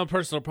 that's my own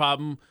personal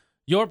problem.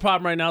 Your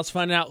problem right now is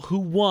finding out who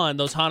won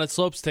those Haunted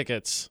Slopes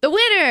tickets. The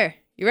winner.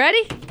 You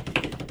ready?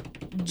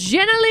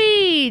 Jenna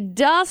Lee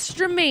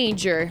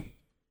Dostramanger.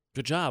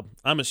 Good job.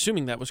 I'm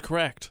assuming that was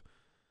correct.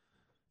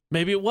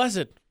 Maybe it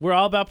wasn't. We're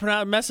all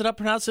about messing up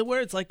pronouncing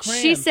words like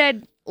crayon. She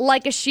said,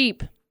 like a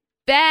sheep.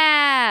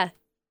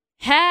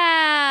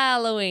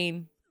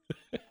 Hall-oween.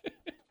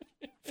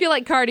 Feel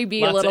like Cardi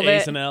B Lots a little of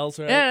bit. A's and L's,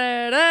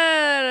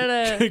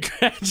 right?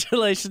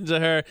 Congratulations to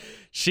her.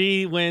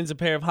 She wins a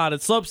pair of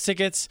Haunted Slopes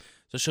tickets,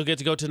 so she'll get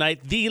to go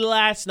tonight. The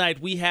last night,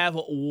 we have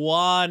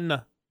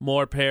one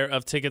more pair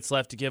of tickets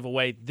left to give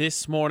away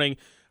this morning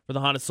for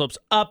the Haunted Slopes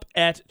up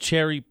at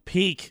Cherry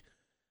Peak.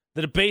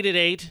 The debate at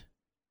 8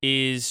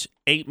 is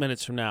 8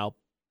 minutes from now,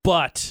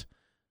 but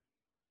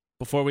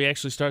before we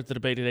actually start the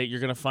debate at 8,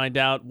 you're going to find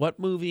out what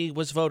movie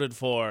was voted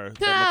for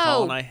that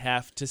McCall and I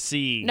have to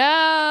see.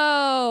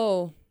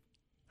 No.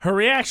 Her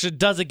reaction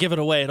doesn't give it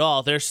away at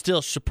all. There's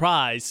still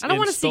surprise. I don't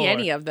want to see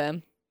any of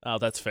them. Oh,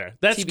 that's fair.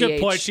 That's TBH. a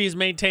good point. She's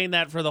maintained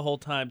that for the whole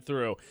time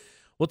through.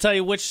 We'll tell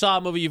you which Saw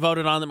movie you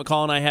voted on that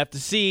McCall and I have to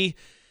see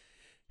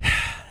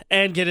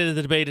and get into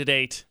the debate at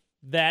 8.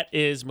 That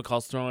is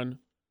McCall's throwing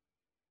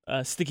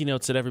sticky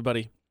notes at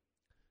everybody.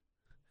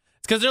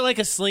 It's because they're like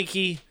a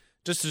slinky.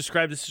 Just to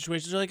describe the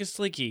situation, they're like a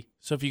slinky.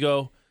 So if you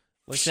go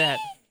like that,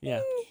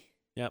 yeah.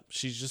 Yep,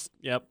 she's just,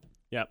 yep,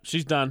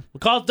 she's done.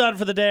 McCall's done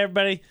for the day,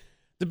 everybody.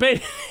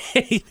 Debate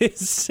 8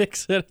 is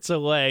 6 minutes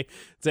away.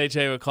 It's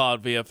AJ McCall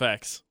at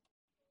VFX.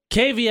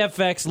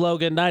 KVFX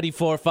Logan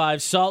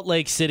 94.5, Salt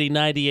Lake City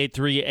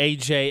 98.3,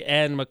 AJ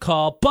and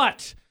McCall.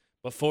 But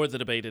before the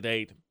debate at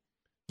 8,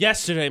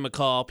 yesterday,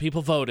 McCall,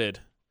 people voted.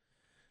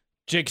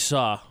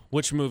 Jigsaw,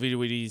 which movie do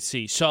we need to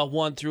see? Saw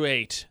 1 through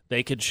 8,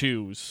 they could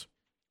choose.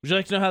 Would you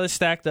like to know how this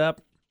stacked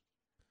up?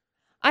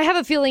 I have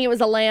a feeling it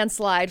was a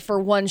landslide for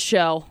one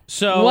show.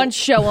 So one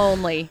show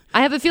only.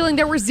 I have a feeling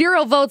there were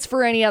 0 votes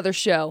for any other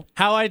show.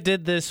 How I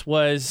did this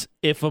was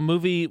if a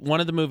movie, one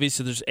of the movies,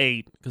 so there's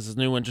 8, because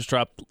the new one just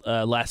dropped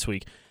last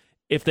week.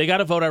 If they got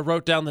a vote, I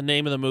wrote down the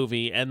name of the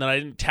movie, and then I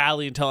didn't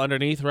tally until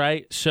underneath,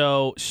 right?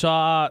 So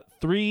Saw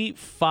 3,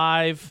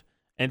 5,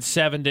 and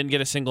 7 didn't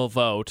get a single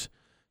vote.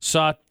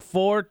 Saw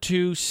 4,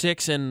 2,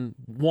 6, and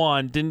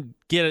 1 didn't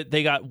get it.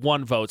 They got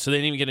 1 vote, so they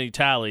didn't even get any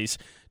tallies.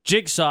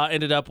 Jigsaw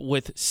ended up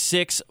with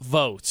 6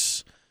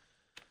 votes.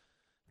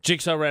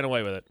 Jigsaw ran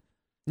away with it.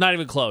 Not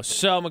even close.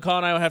 So McCall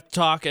and I will have to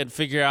talk and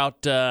figure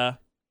out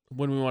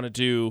when we want to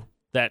do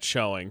that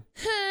showing.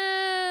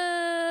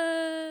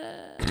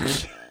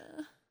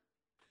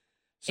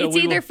 So it's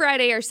either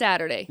Friday or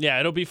Saturday. Yeah,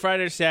 it'll be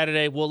Friday or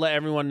Saturday. We'll let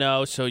everyone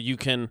know so you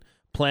can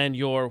plan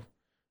your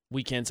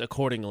weekends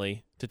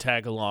accordingly to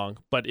tag along,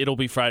 but it'll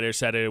be Friday or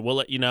Saturday. We'll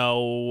let you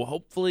know,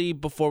 hopefully,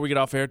 before we get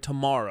off air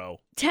tomorrow.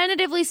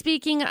 Tentatively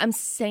speaking, I'm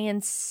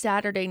saying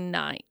Saturday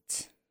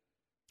night.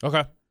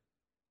 Okay.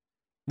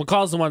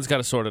 McCall's the one that's got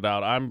to sort it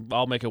out.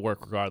 I'll make it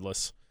work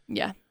regardless.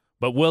 Yeah.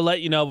 But we'll let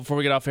you know before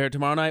we get off air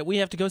tomorrow night. We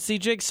have to go see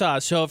Jigsaw.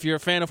 So if you're a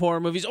fan of horror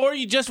movies, or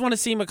you just want to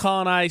see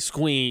McCall and I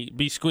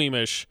be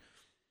squeamish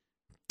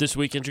this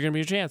weekend, you're going to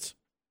be your chance.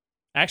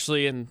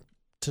 Actually, and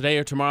today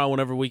or tomorrow,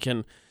 whenever we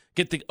can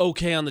get the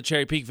okay on the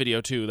Cherry Peak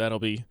video, too. That'll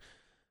be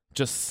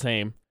just the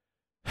same.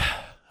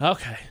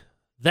 Okay.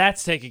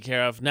 That's taken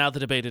care of. Now the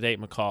debate at 8,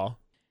 McCall.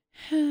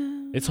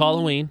 It's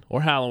Hall-oween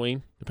or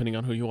Howl-oween, depending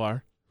on who you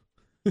are.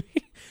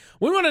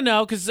 We want to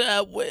know, because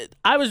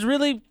I was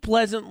really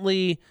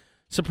pleasantly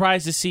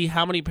surprised to see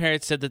how many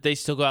parents said that they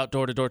still go out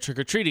door-to-door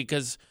trick-or-treating,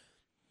 because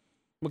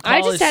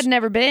I just had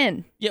never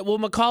been. Yeah, well,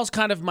 McCall's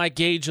kind of my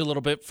gauge a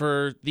little bit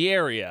for the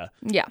area.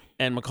 Yeah.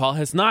 And McCall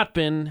has not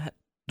been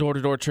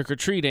door-to-door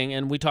trick-or-treating,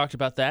 and we talked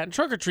about that. And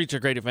trick-or-treats are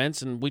great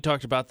events, and we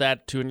talked about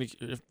that to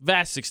a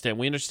vast extent.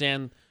 We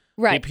understand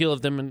the appeal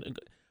of them.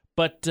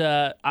 But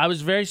I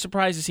was very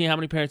surprised to see how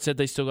many parents said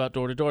they still go out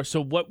door-to-door.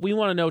 So what we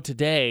want to know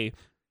today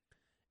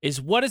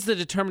is, what is the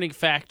determining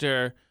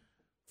factor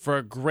for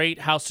a great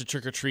house to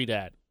trick-or-treat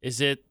at?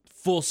 Is it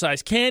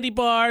full-size candy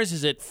bars?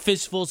 Is it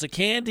fistfuls of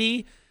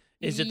candy?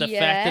 Is it the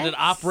fact that it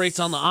operates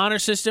on the honor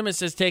system? It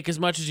says take as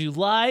much as you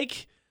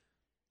like?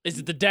 Is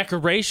it the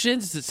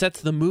decorations that sets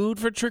the mood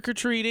for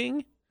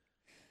trick-or-treating?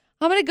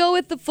 I'm going to go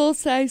with the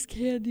full-size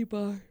candy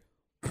bar.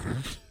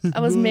 I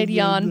was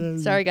mid-yawn.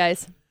 Sorry,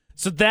 guys.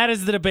 So that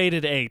is the debate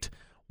at 8.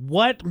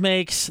 What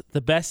makes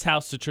the best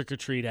house to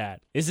trick-or-treat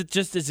at?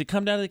 Does it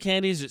come down to the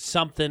candy? Is it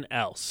something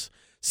else?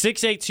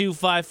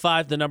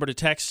 68255, the number to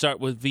text. Start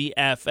with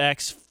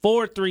VFX.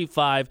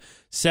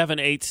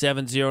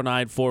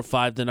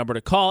 435-787-0945, the number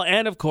to call.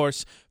 And, of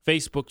course,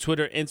 Facebook,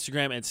 Twitter,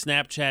 Instagram, and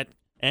Snapchat.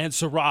 And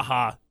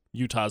Saraha,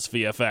 Utah's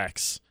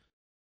VFX.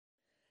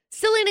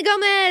 Selena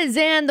Gomez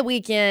and The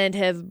Weeknd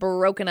have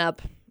broken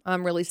up.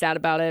 I'm really sad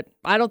about it.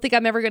 I don't think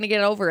I'm ever going to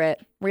get over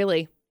it,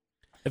 really.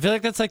 I feel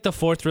like that's like the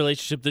 4th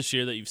relationship this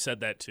year that you've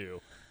said that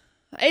to.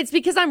 It's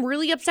because I'm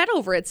really upset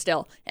over it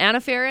still. Anna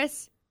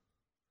Faris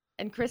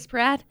and Chris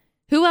Pratt.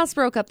 Who else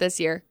broke up this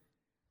year?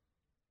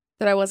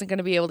 that I wasn't going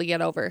to be able to get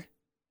over.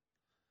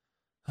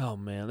 Oh,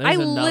 man. I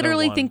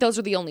literally think those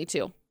are the only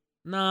two.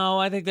 No,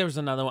 I think there was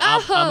another one.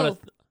 Oh!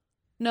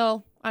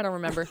 No, I don't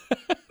remember.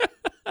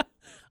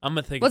 I'm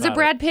going to think Was about it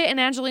Brad Pitt and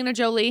Angelina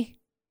Jolie?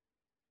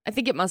 I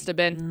think it must have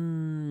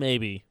been.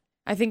 Maybe.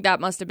 I think that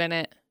must have been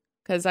it.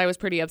 Because I was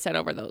pretty upset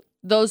over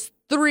those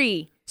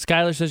three.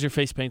 Skylar says your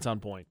face paint's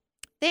on point.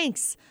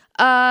 Thanks.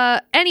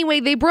 Anyway,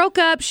 they broke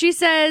up. She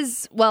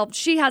says, well,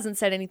 she hasn't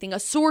said anything. A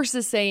source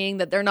is saying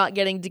that they're not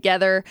getting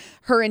together,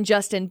 her and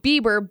Justin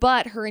Bieber,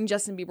 but her and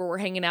Justin Bieber were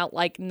hanging out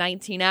like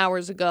 19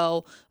 hours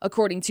ago,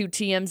 according to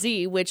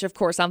TMZ, which of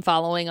course I'm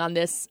following on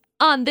this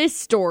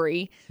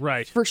story.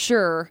 Right. For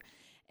sure.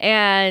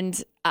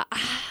 And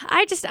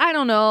I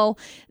don't know.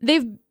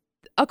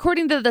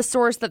 According to the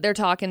source that they're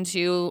talking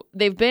to,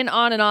 they've been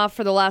on and off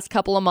for the last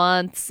couple of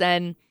months,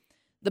 and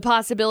the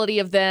possibility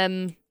of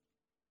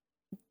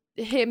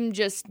him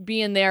just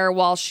being there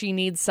while she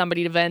needs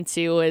somebody to vent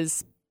to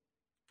is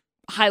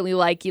highly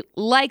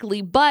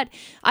likely. But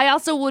I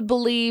also would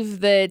believe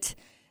that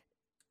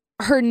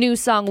her new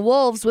song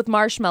Wolves with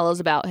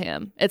Marshmello's about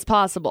him. It's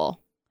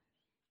possible.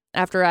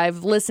 After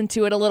I've listened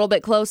to it a little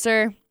bit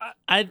closer.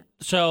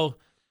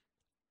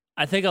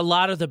 I think a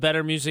lot of the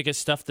better music is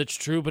stuff that's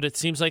true, but it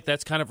seems like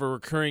that's kind of a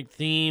recurring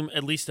theme,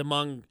 at least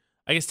among,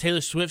 I guess,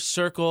 Taylor Swift's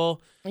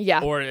circle.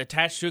 Yeah. Or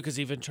attached to it, because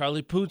even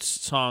Charlie Puth's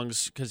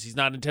songs, because he's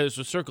not in Taylor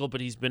Swift's circle,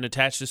 but he's been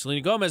attached to Selena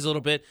Gomez a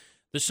little bit,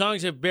 the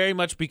songs have very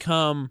much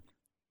become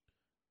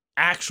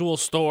actual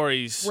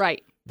stories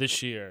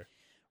this year.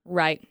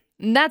 Right.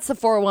 And that's the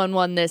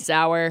 411 this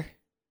hour.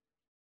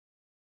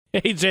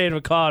 AJ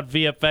and McCall at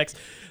VFX.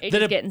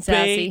 AJ's getting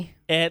sassy.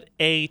 At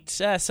 8.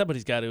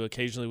 Somebody's got to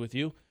occasionally with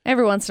you.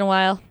 Every once in a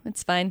while.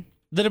 It's fine.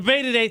 The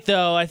debate at 8,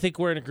 though, I think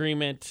we're in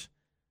agreement.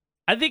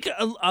 I think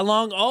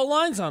along all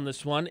lines on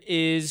this one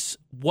is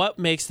what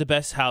makes the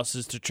best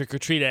houses to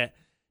trick-or-treat at.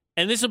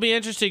 And this will be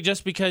interesting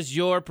just because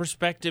your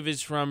perspective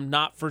is from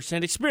not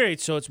first-hand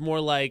experience, so it's more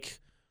like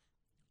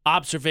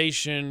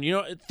observation,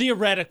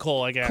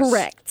 theoretical, I guess.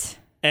 Correct.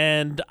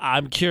 And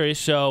I'm curious,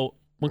 so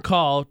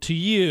McCall, to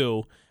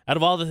you, out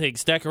of all the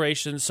things,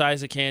 decorations,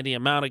 size of candy,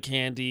 amount of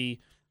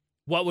candy,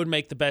 what would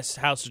make the best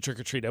house to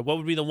trick-or-treat at? What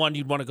would be the one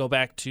you'd want to go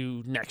back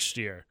to next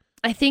year?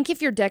 I think if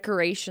your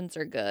decorations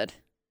are good.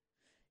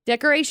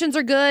 Decorations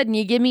are good and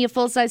you give me a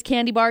full-size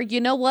candy bar.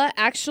 You know what?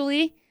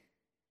 Actually,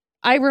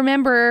 I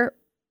remember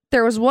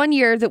there was one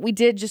year that we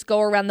did just go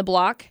around the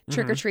block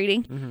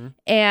trick-or-treating,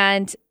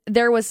 and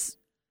there was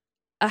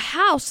a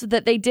house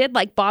that they did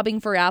like bobbing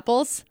for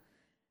apples.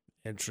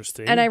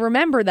 Interesting. And I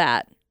remember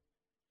that.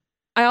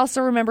 I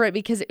also remember it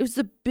because it was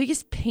the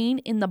biggest pain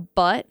in the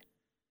butt.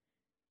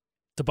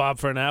 To bob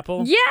for an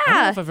apple? Yeah. I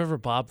don't know if I've ever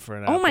bobbed for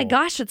an apple. Oh my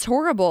gosh, it's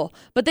horrible.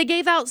 But they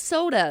gave out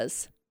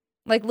sodas,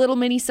 like little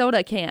mini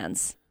soda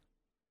cans.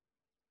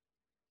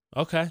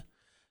 Okay.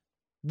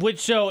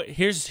 So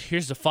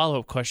here's the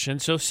follow-up question.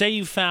 So say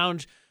you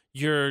found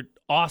your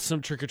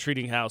awesome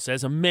trick-or-treating house. It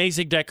has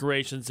amazing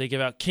decorations. They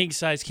give out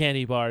king-size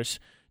candy bars.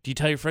 Do you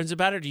tell your friends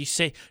about it, or do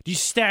you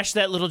stash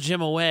that little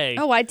gem away?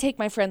 Oh, I'd take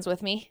my friends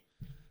with me.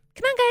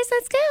 Come on, guys,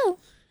 let's go.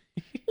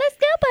 Let's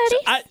go, buddies.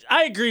 So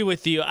I agree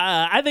with you.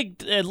 I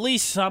think at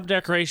least some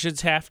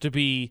decorations have to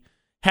be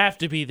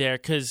there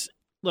because,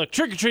 look,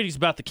 trick-or-treating is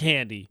about the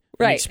candy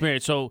and the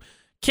experience. So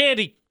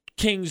candy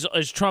kings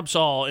trumps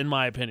all, in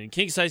my opinion.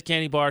 King-size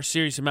candy bar,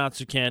 serious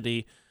amounts of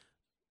candy.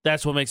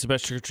 That's what makes the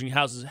best trick-or-treating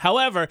houses.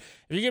 However,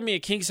 if you give me a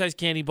king-size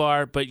candy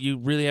bar but you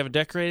really haven't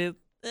decorated,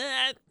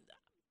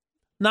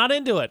 not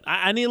into it.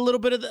 I need a little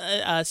bit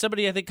of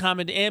somebody I think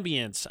commented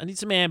ambience. I need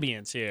some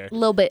ambience here. A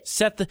little bit.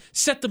 Set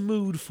the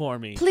mood for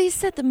me. Please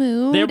set the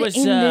mood. There was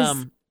in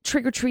this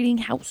trick-or-treating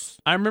house.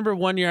 I remember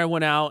one year I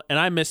went out and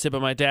I missed it,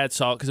 but my dad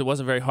saw it because it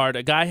wasn't very hard.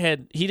 A guy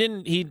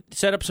he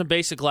set up some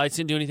basic lights,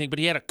 didn't do anything, but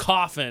he had a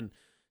coffin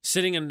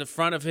sitting in the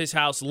front of his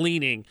house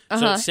leaning,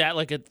 so it sat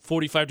like a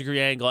 45-degree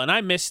angle, and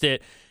I missed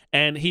it.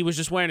 And he was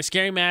just wearing a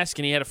scary mask,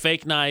 and he had a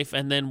fake knife.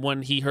 And then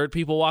when he heard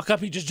people walk up,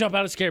 he'd just jump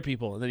out and scare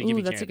people. And then he'd give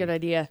you candy. That's a good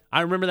idea.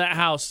 I remember that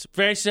house.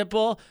 Very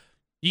simple.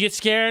 You get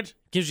scared,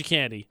 gives you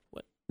candy.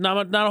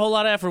 Not a whole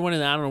lot of effort went in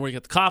there. I don't know where you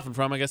get the coffin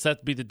from. I guess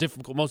that'd be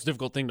the most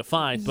difficult thing to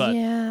find. But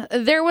yeah,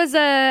 there was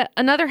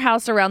another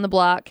house around the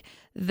block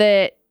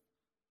that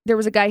there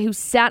was a guy who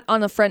sat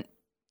on the front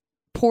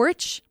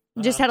porch,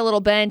 just had a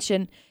little bench,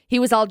 and he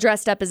was all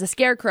dressed up as a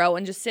scarecrow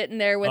and just sitting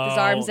there with his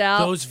arms out.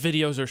 Those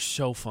videos are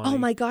so funny. Oh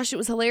my gosh, it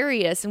was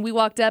hilarious. And we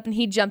walked up and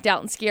he jumped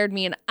out and scared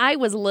me. And I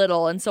was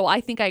little, and so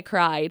I think I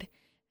cried.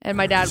 And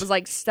my dad was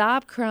like,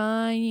 stop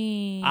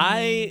crying.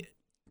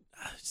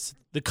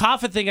 The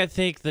coffin thing, I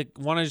think, the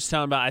one I was just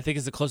telling about, I think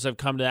is the closest I've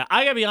come to that.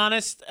 I gotta be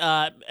honest,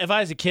 if I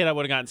was a kid, I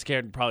would have gotten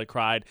scared and probably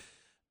cried.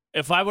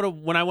 If I would have,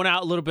 when I went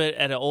out a little bit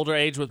at an older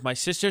age with my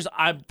sisters,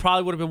 I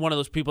probably would have been one of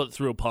those people that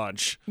threw a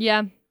punch.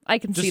 Yeah. I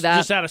can see that.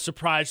 Just out of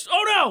surprise.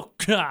 Oh,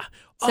 no!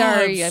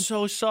 Sorry. I'm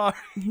so sorry.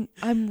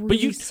 I'm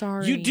really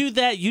sorry. You do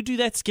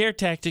that scare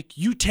tactic.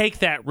 You take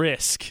that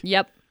risk.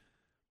 Yep.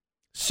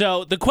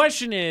 So the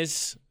question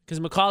is, because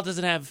McCall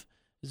doesn't have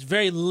There's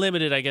very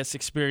limited, I guess,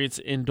 experience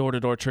in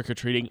door-to-door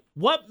trick-or-treating.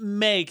 What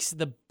makes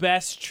the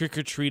best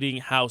trick-or-treating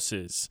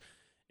houses?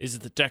 Is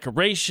it the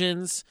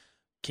decorations,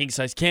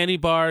 king-size candy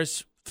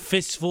bars,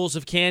 fistfuls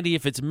of candy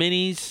if it's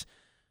minis?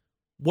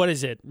 What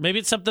is it? Maybe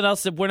it's something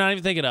else that we're not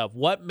even thinking of.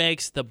 What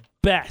makes the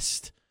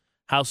best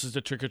houses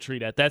to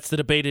trick-or-treat at? That's the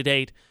debate at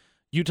 8.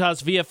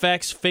 Utah's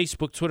VFX,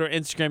 Facebook, Twitter,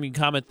 Instagram. You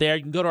can comment there.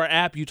 You can go to our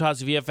app,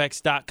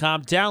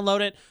 utahsvfx.com.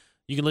 Download it.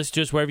 You can listen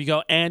to us wherever you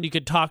go, and you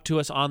can talk to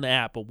us on the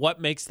app. But what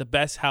makes the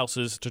best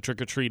houses to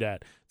trick-or-treat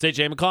at? It's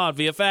AJ McCall on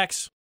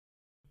VFX.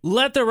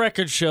 Let the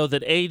record show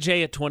that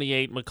AJ at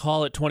 28,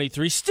 McCall at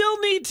 23 still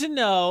need to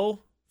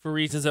know, for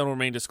reasons that will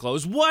remain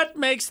disclosed, what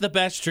makes the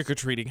best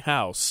trick-or-treating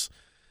house.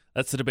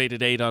 That's the debate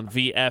at 8 on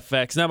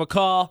VFX. Now,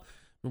 McCall,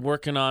 been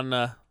working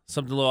on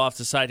something a little off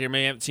the side here.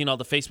 Maybe you haven't seen all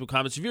the Facebook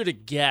comments. If you were to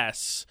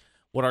guess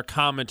what our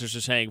commenters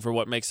are saying for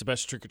what makes the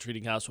best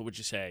trick-or-treating house, what would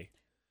you say?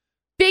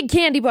 Big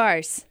candy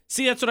bars.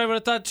 See, that's what I would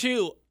have thought,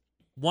 too.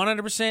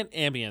 100%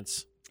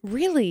 ambience.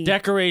 Really?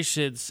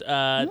 Decorations.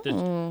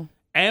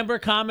 Amber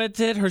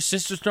commented her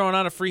sister's throwing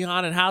on a free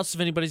haunted house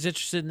if anybody's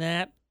interested in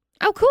that.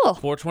 Oh, cool.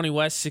 420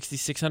 West,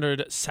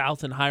 6600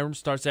 South in Hiram,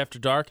 starts after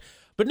dark.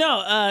 But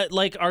no,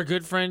 like our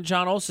good friend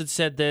John Olson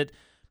said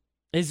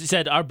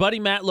our buddy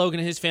Matt Logan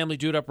and his family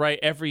do it up right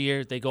every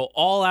year. They go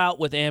all out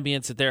with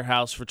ambience at their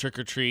house for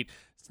trick-or-treat.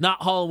 It's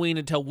not Hall-oween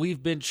until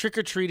we've been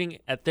trick-or-treating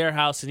at their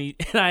house. And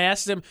I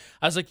asked him,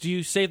 I was like, do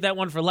you save that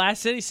one for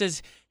last? And he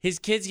says his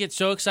kids get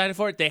so excited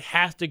for it, they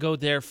have to go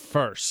there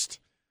first.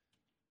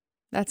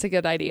 That's a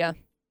good idea.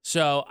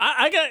 So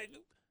I got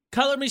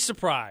color me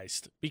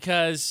surprised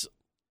because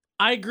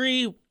I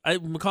agree.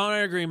 McCall and I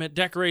are in agreement.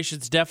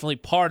 Decoration's definitely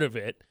part of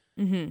it.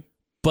 Mm-hmm.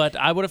 But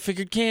I would have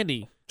figured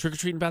candy.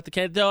 Trick-or-treating about the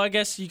candy. Though I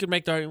guess you could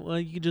make the argument, well,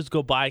 you could just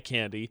go buy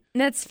candy.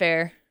 That's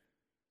fair.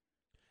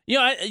 You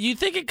know, you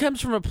think it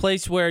comes from a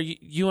place where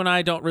you and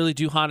I don't really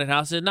do haunted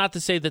houses. Not to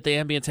say that the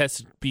ambience has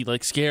to be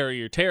like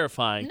scary or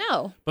terrifying.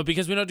 No. But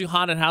because we don't do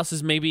haunted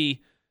houses,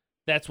 maybe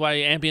that's why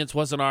ambience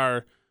wasn't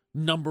our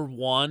number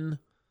one.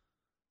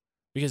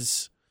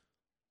 Because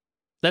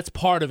that's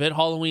part of it.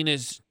 Hall-oween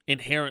is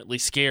inherently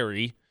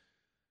scary.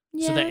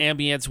 Yeah. So the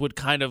ambience would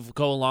kind of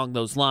go along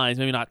those lines.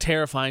 Maybe not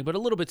terrifying, but a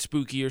little bit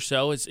spooky or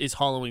so is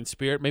Hall-oween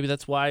spirit. Maybe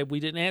that's why we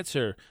didn't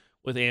answer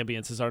with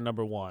ambience as our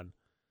number one.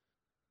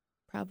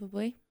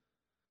 Probably.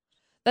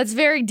 That's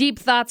very deep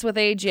thoughts with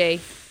AJ.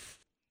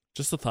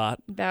 Just a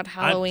thought. About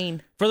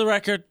Hall-oween. For the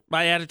record,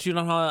 my attitude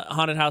on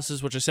haunted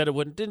houses, which I said it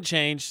wouldn't, didn't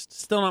change.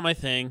 Still not my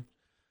thing.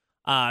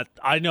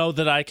 I know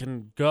that I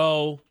can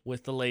go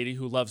with the lady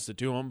who loves to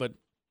do them, but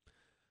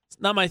it's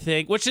not my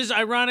thing, which is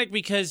ironic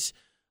because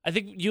I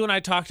think you and I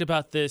talked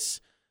about this.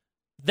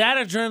 That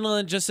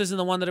adrenaline just isn't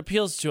the one that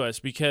appeals to us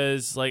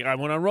because, like, I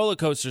went on roller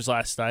coasters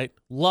last night.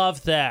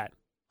 Love that.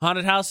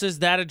 Haunted houses,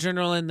 that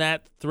adrenaline,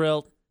 that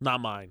thrill,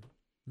 not mine.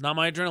 Not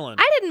my adrenaline.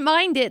 I didn't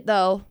mind it,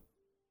 though.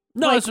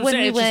 No, like that's what I'm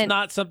saying. we It's went... just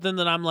not something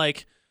that I'm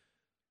like,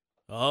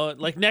 oh,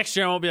 like next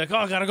year I won't be like, oh,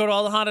 I got to go to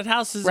all the haunted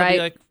houses. Right. I'll be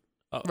like,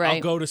 right.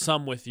 I'll go to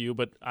some with you,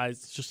 but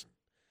it's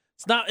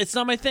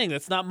not my thing.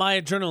 That's not my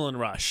adrenaline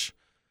rush.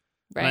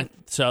 Right.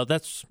 So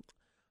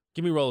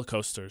give me roller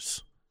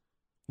coasters.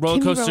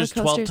 Roller coasters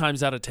 12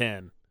 times out of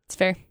 10. It's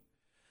fair.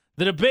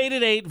 The debate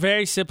at 8,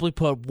 very simply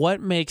put,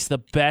 what makes the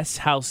best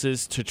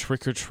houses to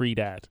trick-or-treat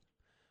at?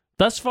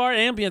 Thus far,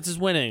 ambience is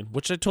winning,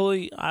 which I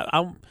totally...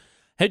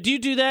 Hey, do you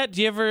do that?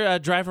 Do you ever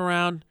drive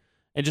around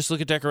and just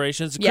look at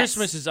decorations? Yes.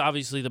 Christmas is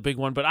obviously the big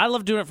one, but I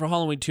love doing it for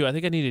Hall-oween too. I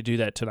think I need to do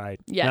that tonight.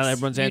 Yes, now that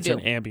everyone's you answering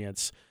do.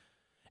 ambience.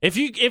 If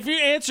you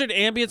answered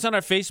ambience on our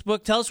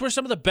Facebook, tell us where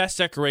some of the best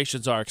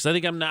decorations are, because I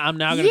think I'm now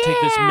going to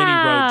take this mini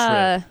road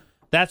trip.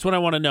 That's what I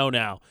want to know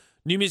now.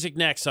 New music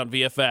next on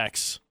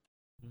VFX.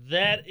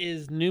 That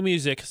is new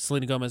music.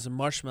 Selena Gomez and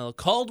Marshmello,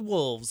 called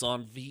Wolves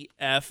on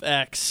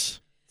VFX. Is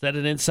that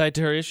an insight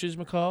to her issues,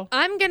 McCall?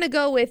 I'm going to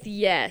go with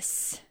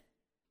yes.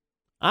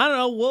 I don't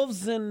know.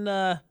 Wolves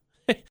and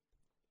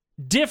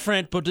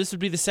different, but this would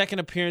be the second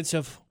appearance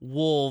of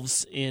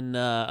Wolves in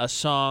a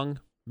song.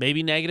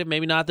 Maybe negative,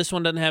 maybe not. This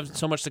one doesn't have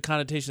so much the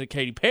connotation that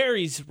Katy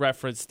Perry's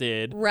reference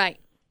did. Right.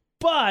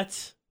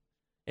 But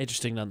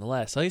interesting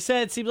nonetheless. Like I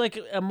said, it seems like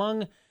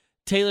among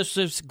Taylor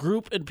Swift's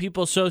group and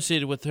people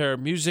associated with her,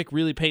 music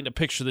really painting a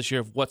picture this year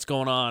of what's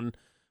going on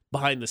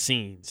behind the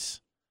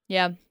scenes.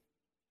 Yeah.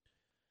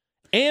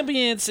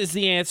 Ambience is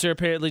the answer,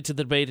 apparently, to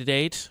the debate at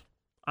 8.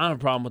 I don't have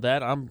a problem with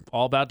that. I'm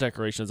all about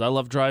decorations. I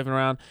love driving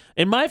around.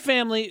 In my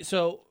family,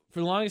 so for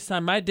the longest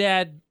time, my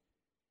dad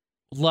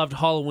loved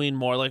Hall-oween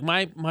more. Like,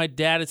 my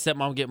dad and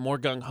stepmom get more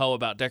gung-ho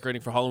about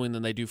decorating for Halloween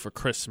than they do for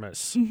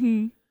Christmas.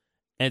 Mm-hmm.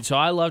 And so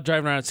I love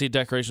driving around and seeing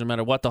decorations no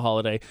matter what the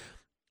holiday.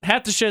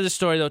 Have to share this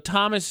story, though.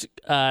 Thomas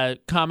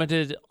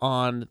commented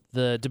on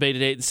the debate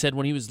at 8 and said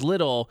when he was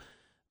little,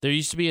 there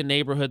used to be a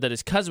neighborhood that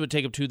his cousin would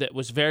take him to that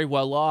was very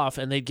well off,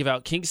 and they'd give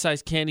out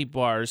king-size candy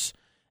bars.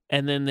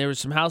 And then there were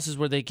some houses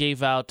where they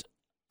gave out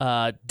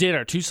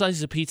dinner, 2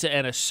 slices of pizza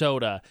and a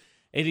soda.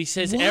 And he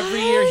says every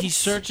year he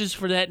searches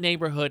for that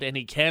neighborhood and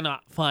he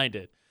cannot find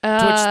it. To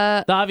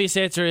which the obvious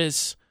answer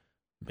is,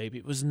 Maybe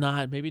it was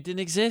not. Maybe it didn't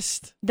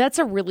exist. That's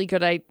a really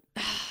good idea.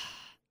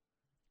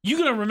 You're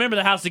going to remember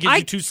the house that gives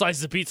you 2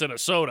 slices of pizza and a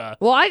soda.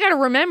 Well, I got to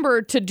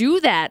remember to do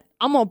that.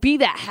 I'm going to be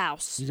that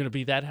house. You're going to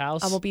be that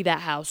house? I'm going to be that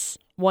house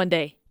one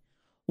day.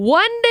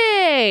 One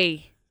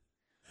day.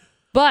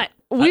 But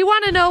we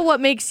want to know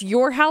what makes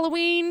your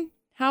Halloween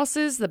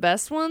houses the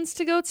best ones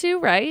to go to,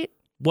 right?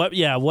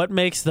 What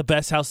makes the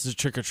best houses to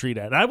trick-or-treat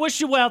at? And I wish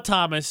you well,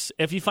 Thomas.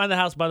 If you find the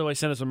house, by the way,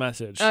 send us a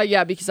message.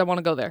 Yeah, because I want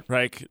to go there.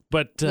 Right,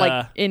 but...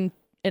 like in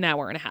an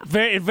hour and a half.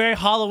 Very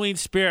Halloween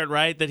spirit,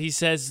 right? That he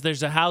says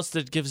there's a house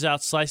that gives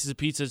out slices of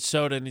pizza and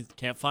soda and he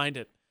can't find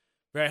it.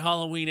 Very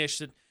Halloween-ish.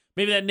 That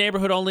maybe that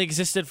neighborhood only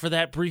existed for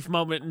that brief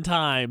moment in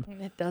time.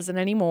 It doesn't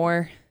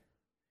anymore.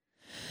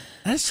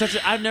 That's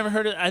I've never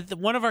heard it.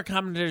 One of our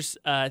commenters,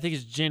 I think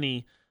it's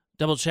Jenny,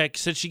 double check,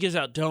 said she gives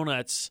out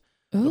donuts.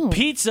 Ooh.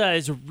 Pizza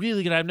is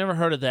really good. I've never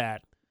heard of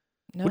that.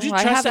 No, would you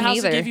I trust the haven't house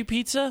either. to give you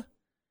pizza?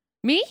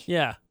 Me?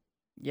 Yeah.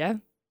 Yeah.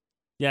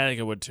 Yeah, I think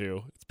it would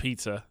too. It's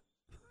pizza.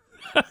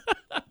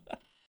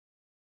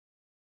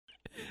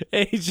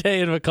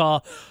 AJ and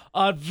McCall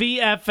on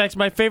VFX.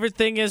 My favorite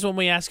thing is when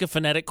we ask a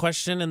phonetic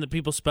question and the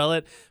people spell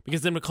it,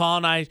 because then McCall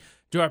and I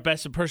do our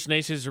best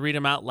impersonations to read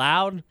them out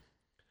loud.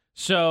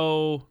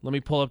 So let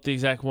me pull up the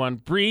exact one.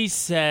 Bree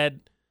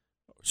said,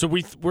 so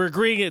we're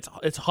agreeing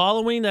it's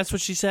Hall-oween. That's what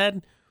she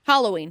said.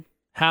 Halloween.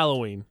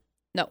 Hall-oween.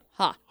 No,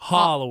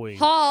 Hall-oween.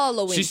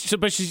 Hall-oween.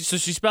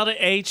 She spelled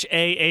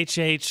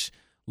it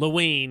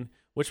Halloween,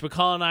 which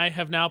McCall and I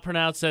have now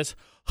pronounced as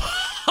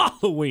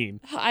Halloween.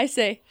 I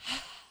say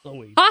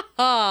Halloween.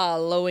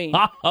 Halloween.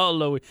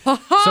 Halloween. Halloween.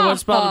 Someone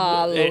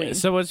spelled it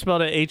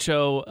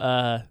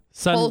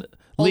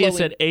Leah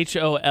said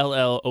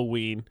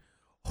Holl-oween.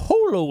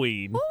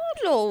 Hall-oween.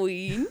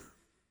 Halloween.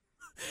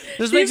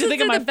 This makes me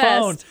think of my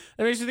phone. Best.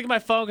 It makes me think of my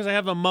phone because I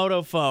have a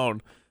Moto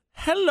phone.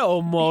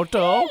 Hello,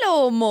 Moto.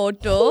 Hello,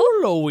 Moto.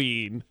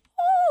 Halloween.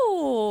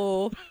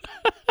 Oh.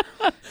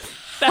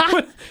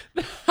 That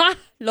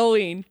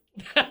Halloween.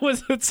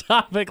 was the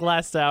topic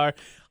last hour.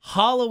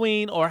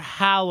 Halloween or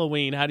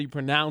Halloween, how do you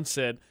pronounce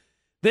it?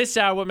 This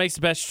hour, what makes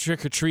the best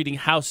trick-or-treating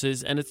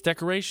houses and its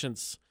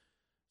decorations.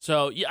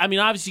 So, I mean,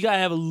 obviously you got to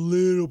have a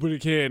little bit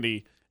of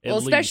candy. Well,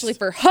 especially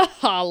for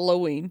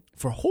Halloween.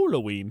 For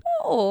Hall-oween.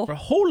 Oh. For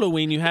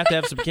Hall-oween, you have to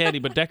have some candy,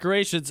 but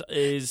decorations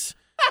is...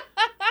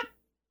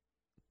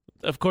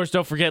 Of course,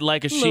 don't forget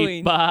like a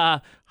sheep.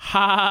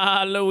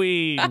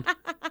 Halloween.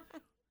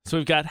 So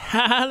we've got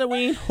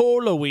Halloween,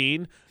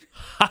 Hall-oween,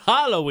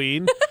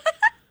 Halloween,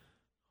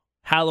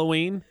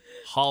 Halloween,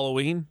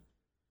 Hall-oween.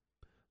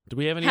 Do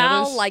we have any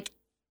others? Like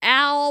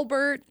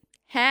Albert,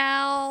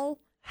 Halloween.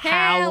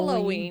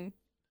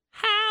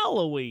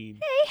 Halloween.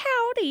 Hey,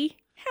 howdy.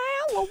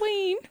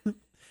 Halloween.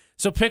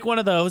 So pick one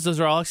of those.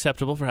 Those are all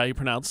acceptable for how you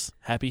pronounce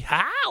Happy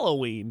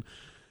Halloween.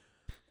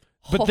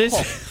 But this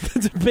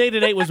the debate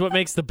at 8 was what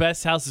makes the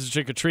best houses to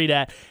trick-or-treat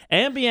at.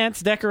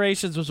 Ambience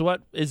decorations was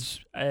what is,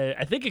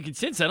 I think, a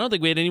consensus. I don't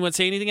think we had anyone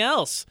say anything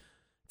else.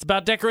 It's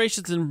about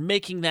decorations and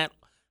making that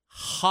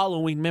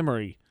Halloween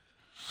memory.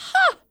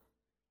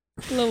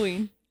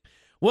 Halloween.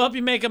 We'll help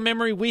you make a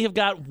memory. We have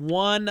got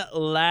one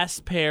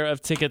last pair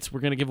of tickets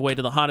we're going to give away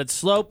to the Haunted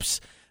Slopes.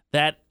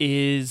 That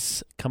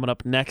is coming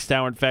up next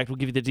hour. In fact, we'll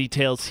give you the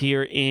details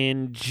here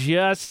in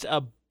just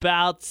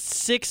about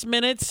 6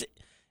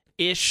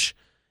 minutes-ish.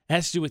 It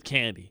has to do with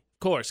candy, of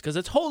course, because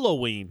it's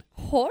Hall-oween.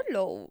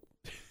 Hello.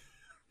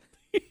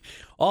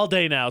 All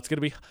day now. It's going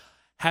to be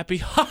Happy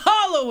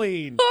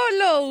Halloween.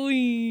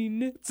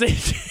 Halloween. It's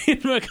AJ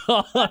and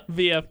McCall on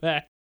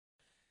VFX.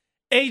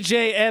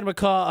 AJ and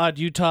McCall on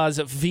Utah's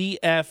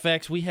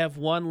VFX. We have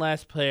one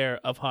last pair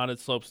of Haunted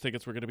Slopes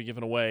tickets we're going to be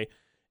giving away.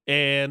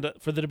 And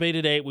for the debate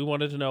at 8, we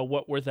wanted to know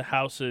what were the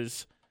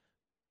houses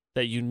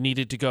that you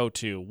needed to go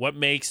to. What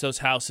makes those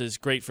houses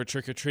great for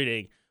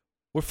trick-or-treating?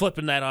 We're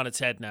flipping that on its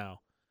head now.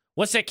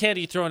 What's that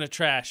candy you throw in the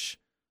trash?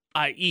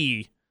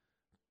 I.e.,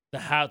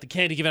 the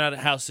candy given out at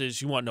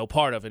houses you want no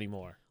part of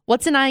anymore.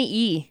 What's an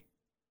IE?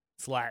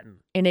 It's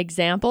Latin. An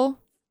example?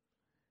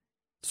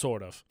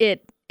 Sort of.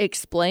 It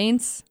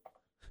explains.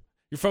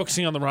 You're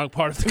focusing on the wrong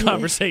part of the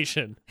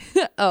conversation.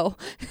 Oh.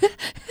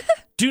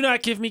 Do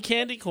not give me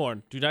candy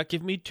corn. Do not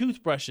give me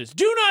toothbrushes.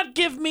 Do not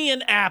give me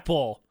an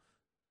apple.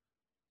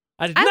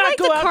 I did not like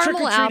go the out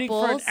caramel trick-or-treating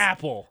for an apples.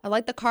 apple. I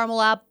like the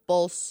caramel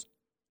apples.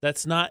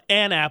 That's not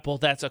an apple.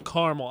 That's a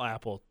caramel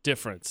apple.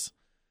 Difference.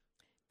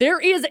 There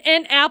is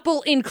an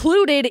apple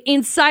included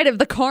inside of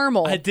the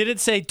caramel. I didn't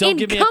say don't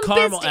give me a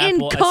caramel Encompassed in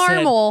apple.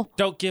 caramel. I said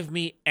don't give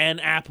me an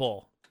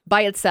apple.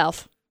 By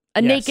itself.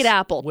 A Yes, naked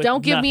apple. with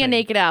Don't give me a nothing.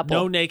 naked apple.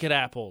 No naked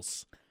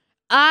apples.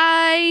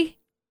 I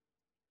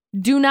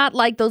do not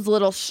like those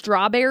little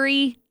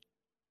strawberry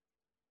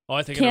Oh,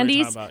 I think I know what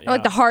you're candies. talking about. I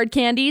like the hard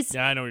candies.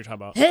 Yeah, I know what you're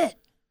talking about.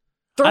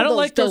 Throw I don't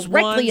like those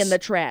directly ones- in the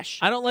trash.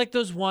 I don't like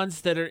those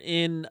ones that are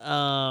in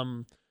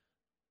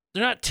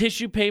they're not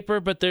tissue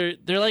paper, but they're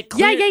like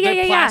clear.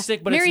 They're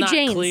plastic, but Mary it's not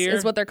Jane's clear.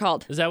 is what they're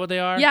called. Is that what they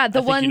are? Yeah, the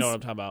I think ones you know what I'm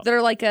talking about.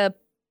 They're like a.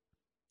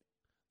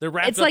 They're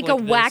wrapped It's up like a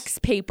this. wax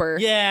paper.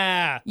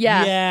 Yeah.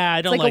 Yeah. Yeah,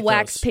 I don't It's like a like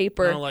wax those.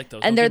 paper. I don't like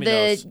those. And Don't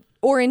they're give me those.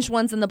 orange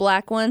ones and the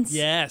black ones.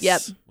 Yes.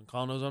 Yep.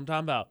 McCall knows what I'm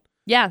talking about.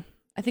 Yeah.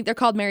 I think they're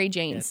called Mary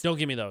Janes. Yes, don't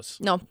give me those.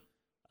 No.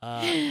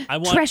 I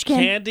want Trash can.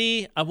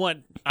 candy. I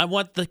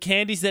want the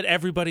candies that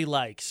everybody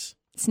likes.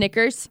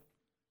 Snickers.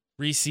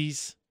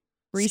 Reese's.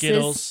 Reese's.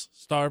 Skittles.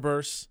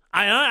 Starburst.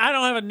 I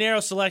don't have a narrow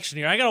selection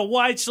here. I got a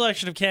wide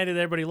selection of candy that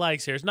everybody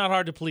likes here. It's not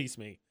hard to please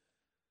me.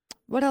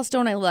 What else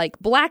don't I like?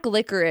 Black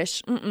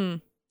licorice.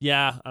 Mm-mm.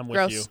 Yeah, I'm with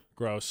Gross. you.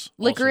 Gross.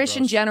 Licorice Also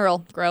in gross.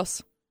 general.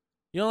 Gross.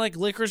 You don't like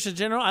licorice in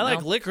general? I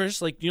like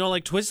licorice. Like, you don't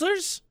like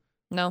Twizzlers?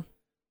 No.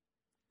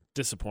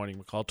 Disappointing,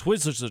 McCall.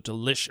 Twizzlers are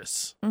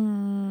delicious.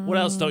 What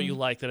else don't you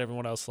like that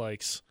everyone else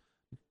likes?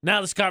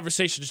 Now this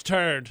conversation is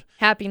turned.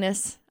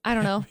 Happiness. I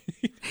don't know.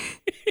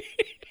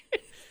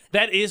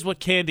 That is what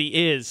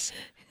candy is.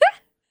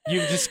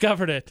 You've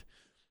discovered it.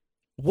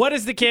 What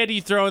is the candy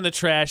you throw in the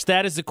trash?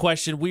 That is the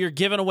question. We are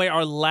giving away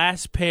our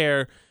last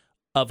pair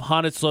of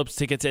Haunted Slopes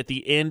tickets at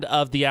the end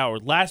of the hour.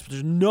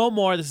 There's no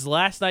more. This is the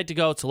last night to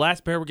go. It's the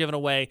last pair we're giving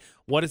away.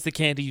 What is the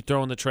candy you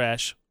throw in the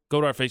trash?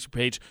 Go to our Facebook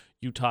page,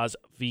 Utah's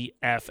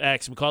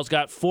VFX. McCall's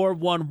got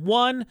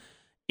 411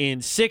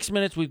 in 6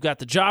 minutes. We've got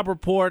the job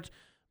report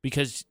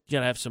because you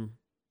gotta have some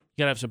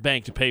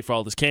bank to pay for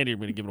all this candy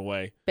we're gonna give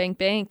away. Bank,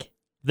 bank.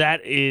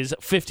 That is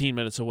 15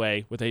 minutes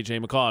away with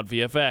AJ McCall on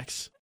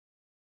VFX.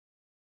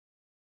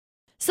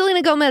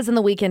 Selena Gomez and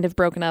The Weeknd have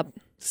broken up.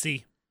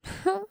 See.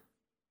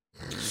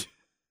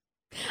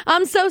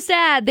 I'm so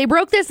sad. They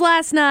broke this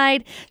last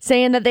night,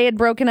 saying that they had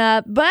broken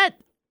up. But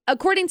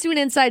according to an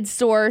inside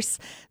source,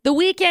 The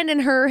Weeknd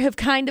and her have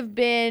kind of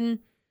been,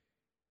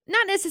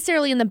 not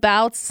necessarily in the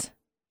bouts,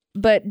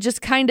 but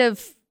just kind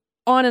of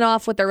on and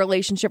off with their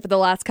relationship for the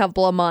last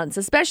couple of months,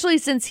 especially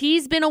since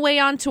he's been away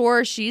on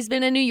tour. She's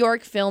been in New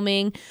York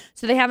filming,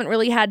 so they haven't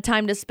really had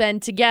time to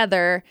spend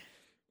together.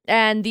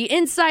 And the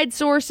inside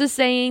source is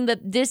saying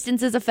that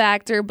distance is a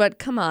factor, but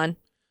come on.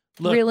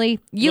 Look, really?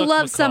 You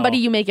love McCall. somebody,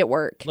 you make it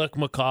work. Look,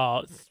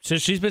 McCall,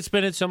 since she's been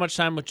spending so much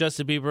time with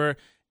Justin Bieber,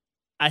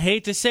 I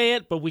hate to say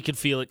it, but we can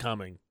feel it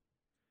coming.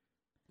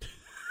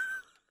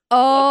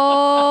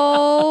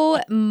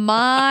 Oh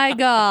my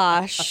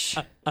gosh.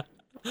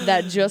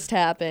 That just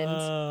happened.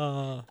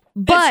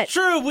 But it's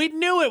true. We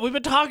knew it. We've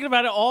been talking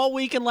about it all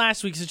week and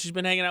last week since she's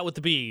been hanging out with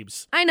the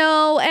Biebs. I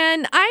know,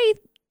 and I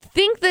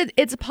think that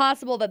it's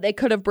possible that they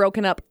could have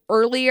broken up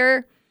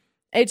earlier.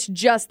 It's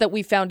just that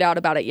we found out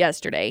about it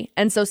yesterday.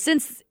 And so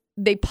since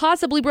they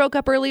possibly broke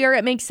up earlier,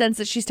 it makes sense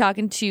that she's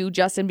talking to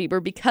Justin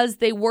Bieber because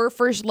they were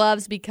first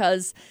loves,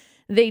 because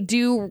they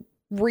do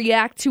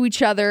react to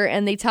each other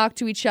and they talk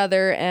to each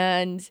other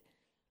and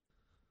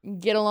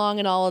get along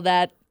and all of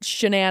that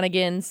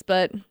shenanigans.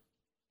 But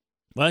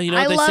well, you know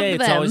I what they love say,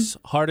 it's them. always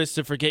hardest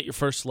to forget your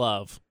first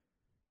love.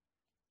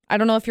 I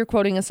don't know if you're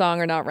quoting a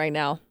song or not right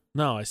now.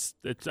 No,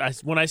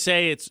 when I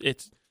say it's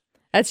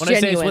That's when genuine. I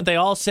say it's what they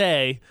all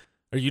say,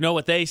 or you know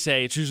what they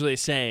say, it's usually a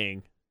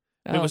saying.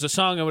 If it was a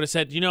song, I would have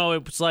said, you know,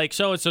 it was like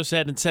so-and-so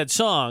said and said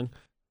song.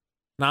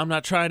 Now, I'm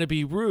not trying to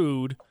be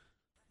rude.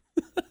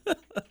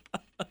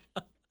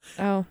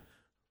 Oh.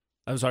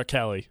 That was R.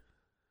 Kelly.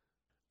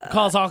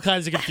 Calls all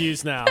kinds of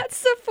confused now.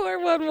 That's the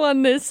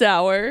 411 this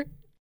hour.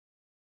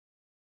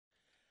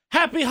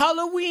 Happy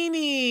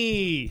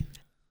Hall-oween!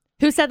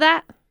 Who said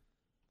that?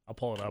 I'll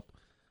pull it up.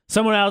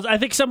 Someone else. I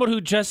think someone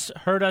who just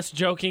heard us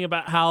joking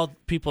about how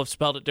people have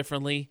spelled it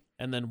differently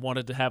and then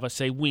wanted to have us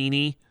say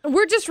weenie.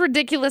 We're just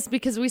ridiculous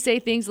because we say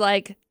things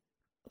like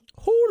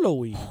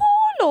Hall-oween.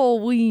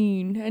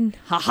 Hall-oween and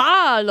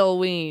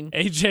Hall-oween.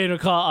 AJ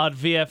McCall on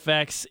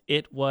VFX.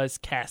 It was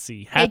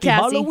Cassie. Happy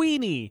Cassie.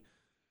 Hall-oweeny.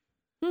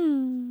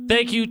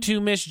 Thank you to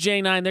Miss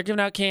J9. They're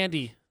giving out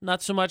candy.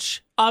 Not so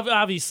much,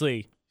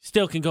 obviously.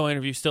 Still can go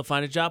interview, still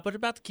find a job, but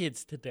about the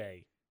kids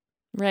today.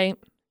 Right.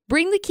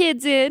 Bring the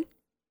kids in.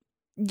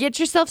 Get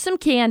yourself some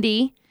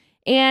candy.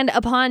 And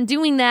upon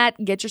doing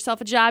that, get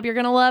yourself a job you're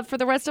going to love for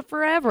the rest of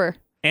forever.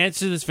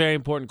 Answer this very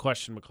important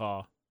question,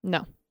 McCall.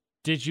 No.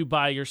 Did you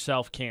buy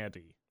yourself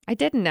candy? I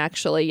didn't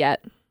actually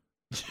yet.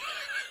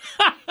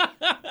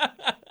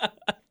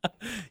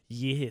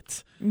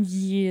 Yet.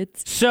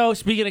 Yet. So,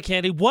 speaking of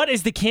candy, what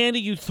is the candy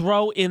you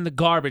throw in the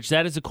garbage?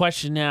 That is the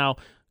question now.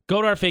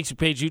 Go to our Facebook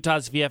page,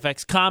 Utah's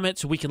VFX. Comment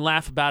so we can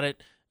laugh about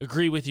it,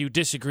 agree with you,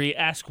 disagree,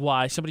 ask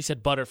why. Somebody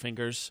said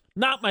Butterfingers.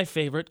 Not my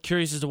favorite.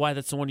 Curious as to why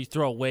that's the one you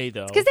throw away,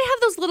 though. Because they have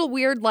those little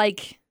weird,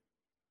 like,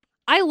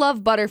 I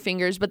love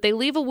Butterfingers, but they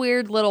leave a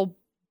weird little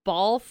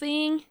ball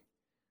thing.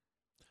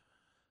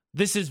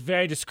 This is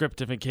very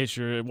descriptive in case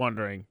you're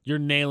wondering. You're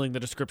nailing the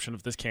description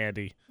of this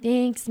candy.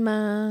 Thanks,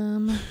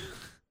 Mom.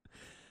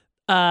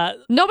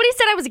 Nobody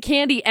said I was a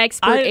candy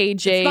expert,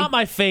 AJ. It's not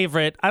my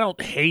favorite. I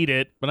don't hate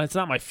it, but it's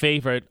not my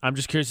favorite. I'm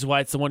just curious as why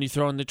it's the one you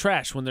throw in the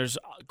trash when there's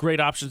great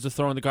options to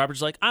throw in the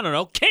garbage, like, I don't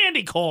know,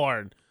 candy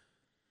corn.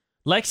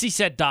 Lexi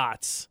said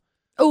dots.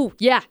 Oh,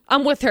 yeah,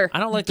 I'm with her. I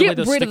don't like the way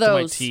those rid stick of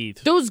those. to my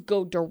teeth. Those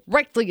go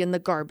directly in the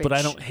garbage. But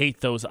I don't hate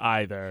those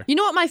either. You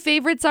know what my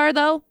favorites are,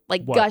 though?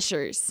 Like What?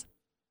 Gushers.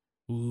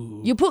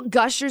 Ooh. You put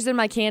Gushers in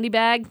my candy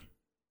bag,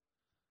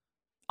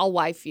 I'll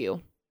wife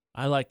you.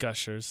 I like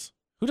Gushers.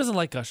 Who doesn't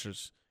like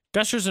Gushers?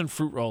 Gushers and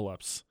fruit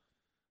roll-ups.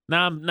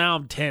 Now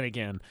I'm 10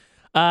 again.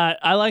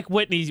 I like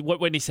what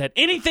Whitney said.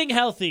 Anything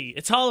healthy.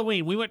 It's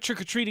Halloween. We went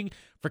trick-or-treating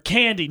for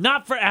candy,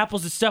 not for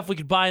apples and stuff we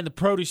could buy in the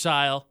produce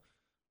aisle.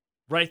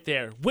 Right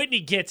there. Whitney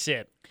gets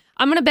it.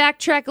 I'm going to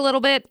backtrack a little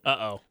bit.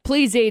 Uh-oh.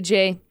 Please,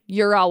 AJ,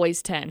 you're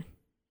always 10.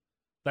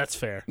 That's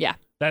fair. Yeah.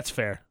 That's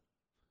fair.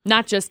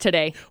 Not just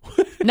today.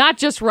 Not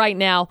just right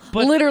now.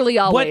 But literally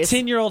always. What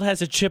 10-year-old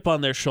has a chip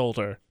on their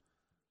shoulder?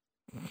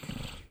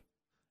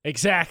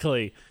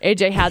 Exactly.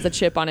 AJ has a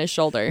chip on his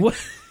shoulder.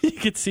 You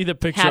can see the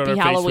picture Happy on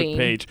our Halloween. Facebook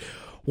page.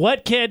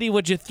 What candy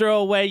would you throw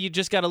away? You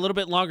just got a little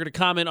bit longer to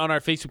comment on our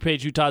Facebook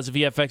page, Utah's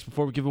VFX,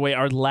 before we give away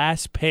our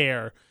last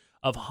pair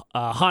of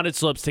Haunted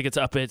Slopes tickets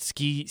up at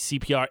Ski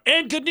CPR.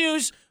 And good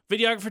news,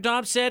 videographer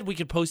Dom said we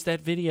could post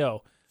that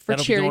video. For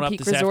That'll Cherry be going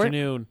Peak up this Resort.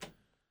 afternoon.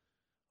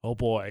 Oh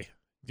boy,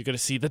 you're going to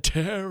see the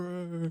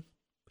terror.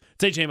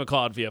 It's AJ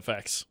McCall on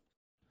VFX.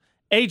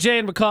 AJ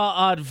and McCall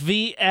on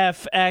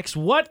VFX.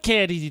 What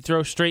candy do you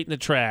throw straight in the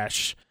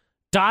trash?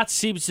 Dots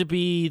seems to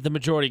be the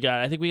majority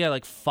guy. I think we got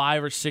like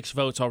 5 or 6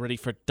 votes already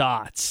for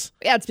Dots.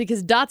 Yeah, it's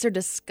because dots are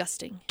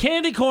disgusting.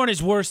 Candy corn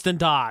is worse than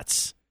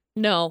Dots.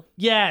 No.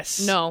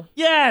 Yes. No.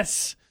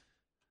 Yes.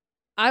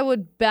 I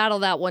would battle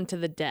that one to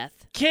the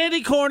death.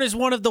 Candy corn is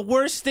one of the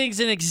worst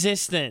things in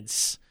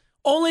existence.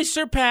 Only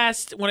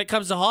surpassed when it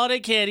comes to holiday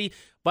candy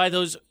by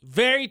those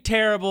very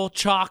terrible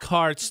chalk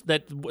hearts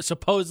that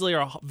supposedly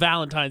are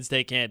Valentine's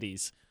Day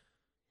candies.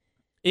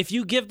 If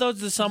you give those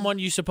to someone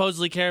you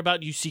supposedly care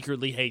about, you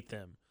secretly hate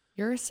them.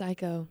 You're a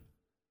psycho.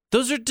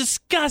 Those are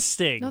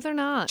disgusting. No, they're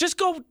not. Just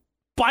go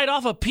bite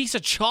off a piece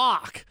of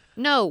chalk.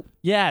 No.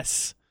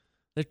 Yes.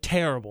 They're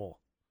terrible.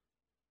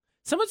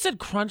 Someone said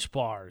Crunch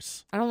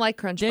Bars. I don't like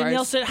Crunch Danielle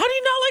Bars. said, how do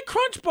you not like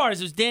Crunch Bars?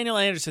 It was Daniel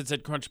Anderson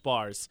said Crunch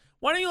Bars.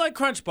 Why don't you like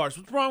Crunch Bars?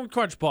 What's wrong with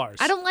Crunch Bars?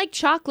 I don't like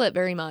chocolate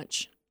very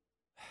much.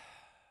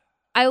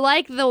 I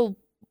like the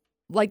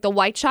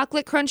white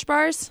chocolate Crunch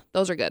Bars.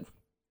 Those are good.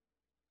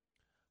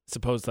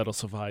 Suppose that'll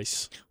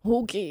suffice.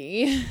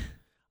 Okay.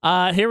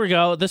 Here we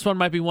go. This one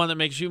might be one that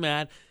makes you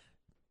mad.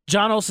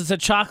 John Olson said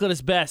chocolate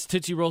is best.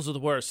 Tootsie Rolls are the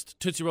worst.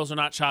 Tootsie Rolls are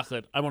not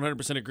chocolate. I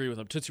 100% agree with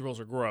him. Tootsie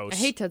Rolls are gross. I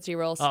hate Tootsie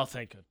Rolls. Oh,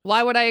 thank God.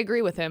 Why would I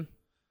agree with him?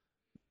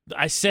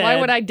 I said... Why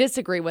would I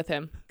disagree with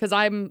him? Because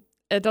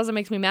it doesn't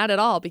make me mad at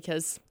all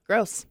because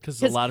gross.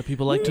 Because a lot of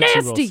people like Tootsie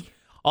nasty. Rolls.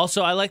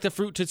 Also, I like the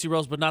fruit Tootsie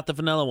Rolls, but not the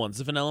vanilla ones.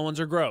 The vanilla ones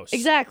are gross.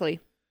 Exactly.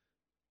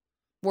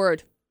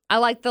 Word. I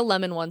like the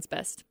lemon ones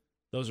best.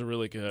 Those are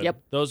really good.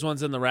 Yep. Those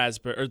ones in the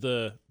raspberry or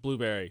the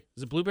blueberry.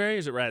 Is it blueberry or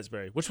is it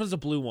raspberry? Which one's the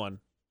blue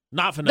one?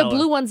 Not vanilla. The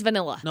blue one's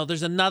vanilla. No,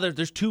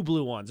 there's 2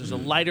 blue ones. There's a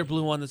lighter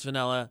blue one that's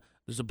vanilla.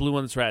 There's a blue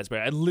one that's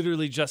raspberry. I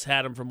literally just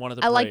had them from one of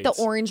the I like the parades.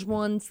 orange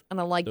ones and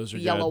I like Those the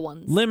are yellow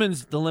good.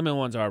 ones. The lemon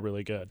ones are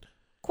really good.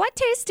 Quite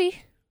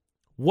tasty.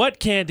 What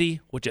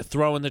candy would you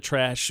throw in the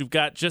trash? You've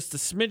got just a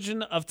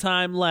smidgen of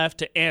time left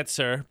to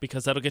answer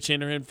because that'll get you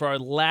entered in for our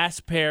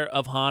last pair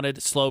of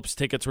Haunted Slopes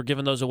tickets. We're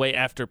giving those away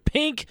after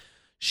Pink.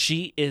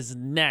 She is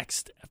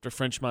next after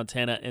French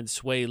Montana and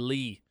Sway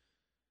Lee.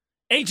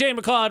 AJ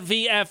McCall at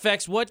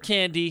VFX. What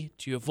candy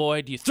do you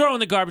avoid? Do you throw in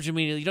the garbage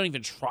immediately? You don't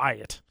even try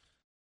it.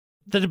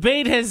 The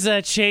debate has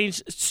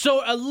changed,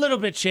 so a little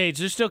bit changed.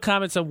 There's still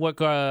comments on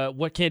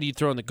what candy you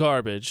throw in the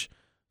garbage.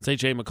 It's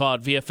AJ McCall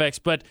at VFX.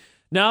 But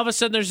now all of a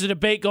sudden there's a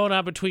debate going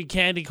on between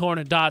candy corn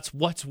and Dots.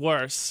 What's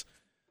worse?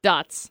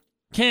 Dots.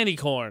 Candy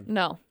corn.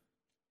 No.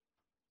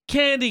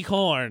 Candy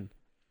corn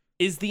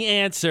is the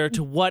answer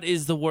to what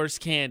is the worst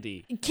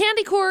candy.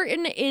 Candy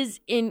corn is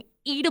an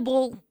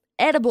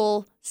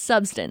edible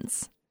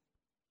substance.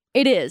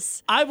 It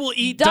is. I will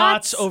eat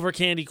Dots over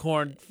candy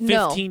corn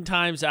No. 15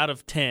 times out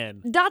of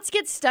 10. Dots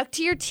get stuck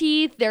to your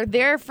teeth. They're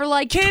there for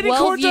like Candy 12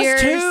 corn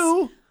years. does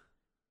too.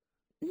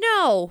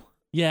 No.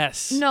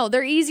 Yes. No,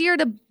 they're easier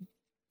to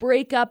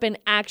break up and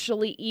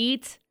actually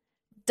eat.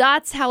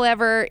 Dots,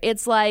 however,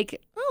 it's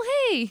like,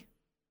 oh, hey,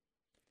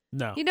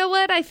 No. you know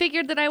what? I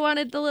figured that I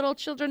wanted the little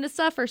children to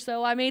suffer,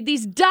 so I made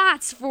these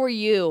dots for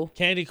you.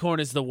 Candy corn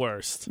is the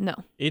worst. No.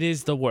 It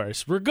is the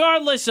worst.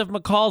 Regardless of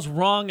McCall's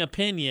wrong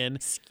opinion,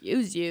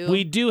 Excuse you.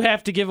 we do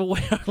have to give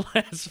away our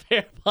last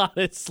pair of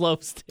Haunted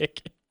Slopes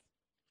ticket.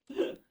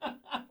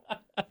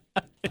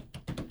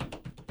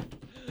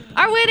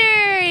 Our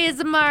winner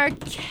is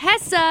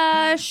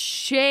Marquessa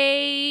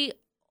Shea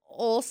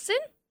Olson.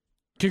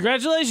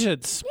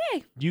 Congratulations.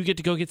 Yay. You get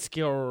to go get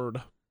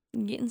scared.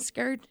 I'm getting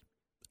scared.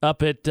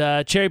 Up at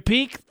Cherry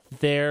Peak,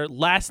 their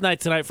last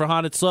night tonight for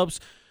Haunted Slopes.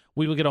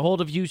 We will get a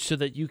hold of you so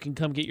that you can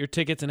come get your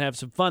tickets and have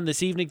some fun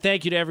this evening.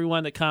 Thank you to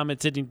everyone that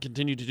commented and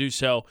continue to do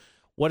so.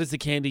 What is the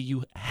candy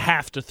you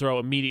have to throw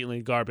immediately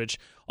in garbage?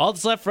 All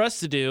that's left for us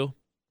to do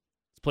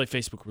is play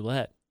Facebook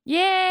Roulette.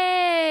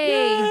 Yay!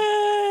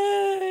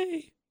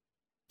 Yay!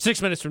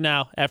 6 minutes from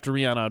now, after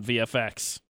Rihanna on VFX.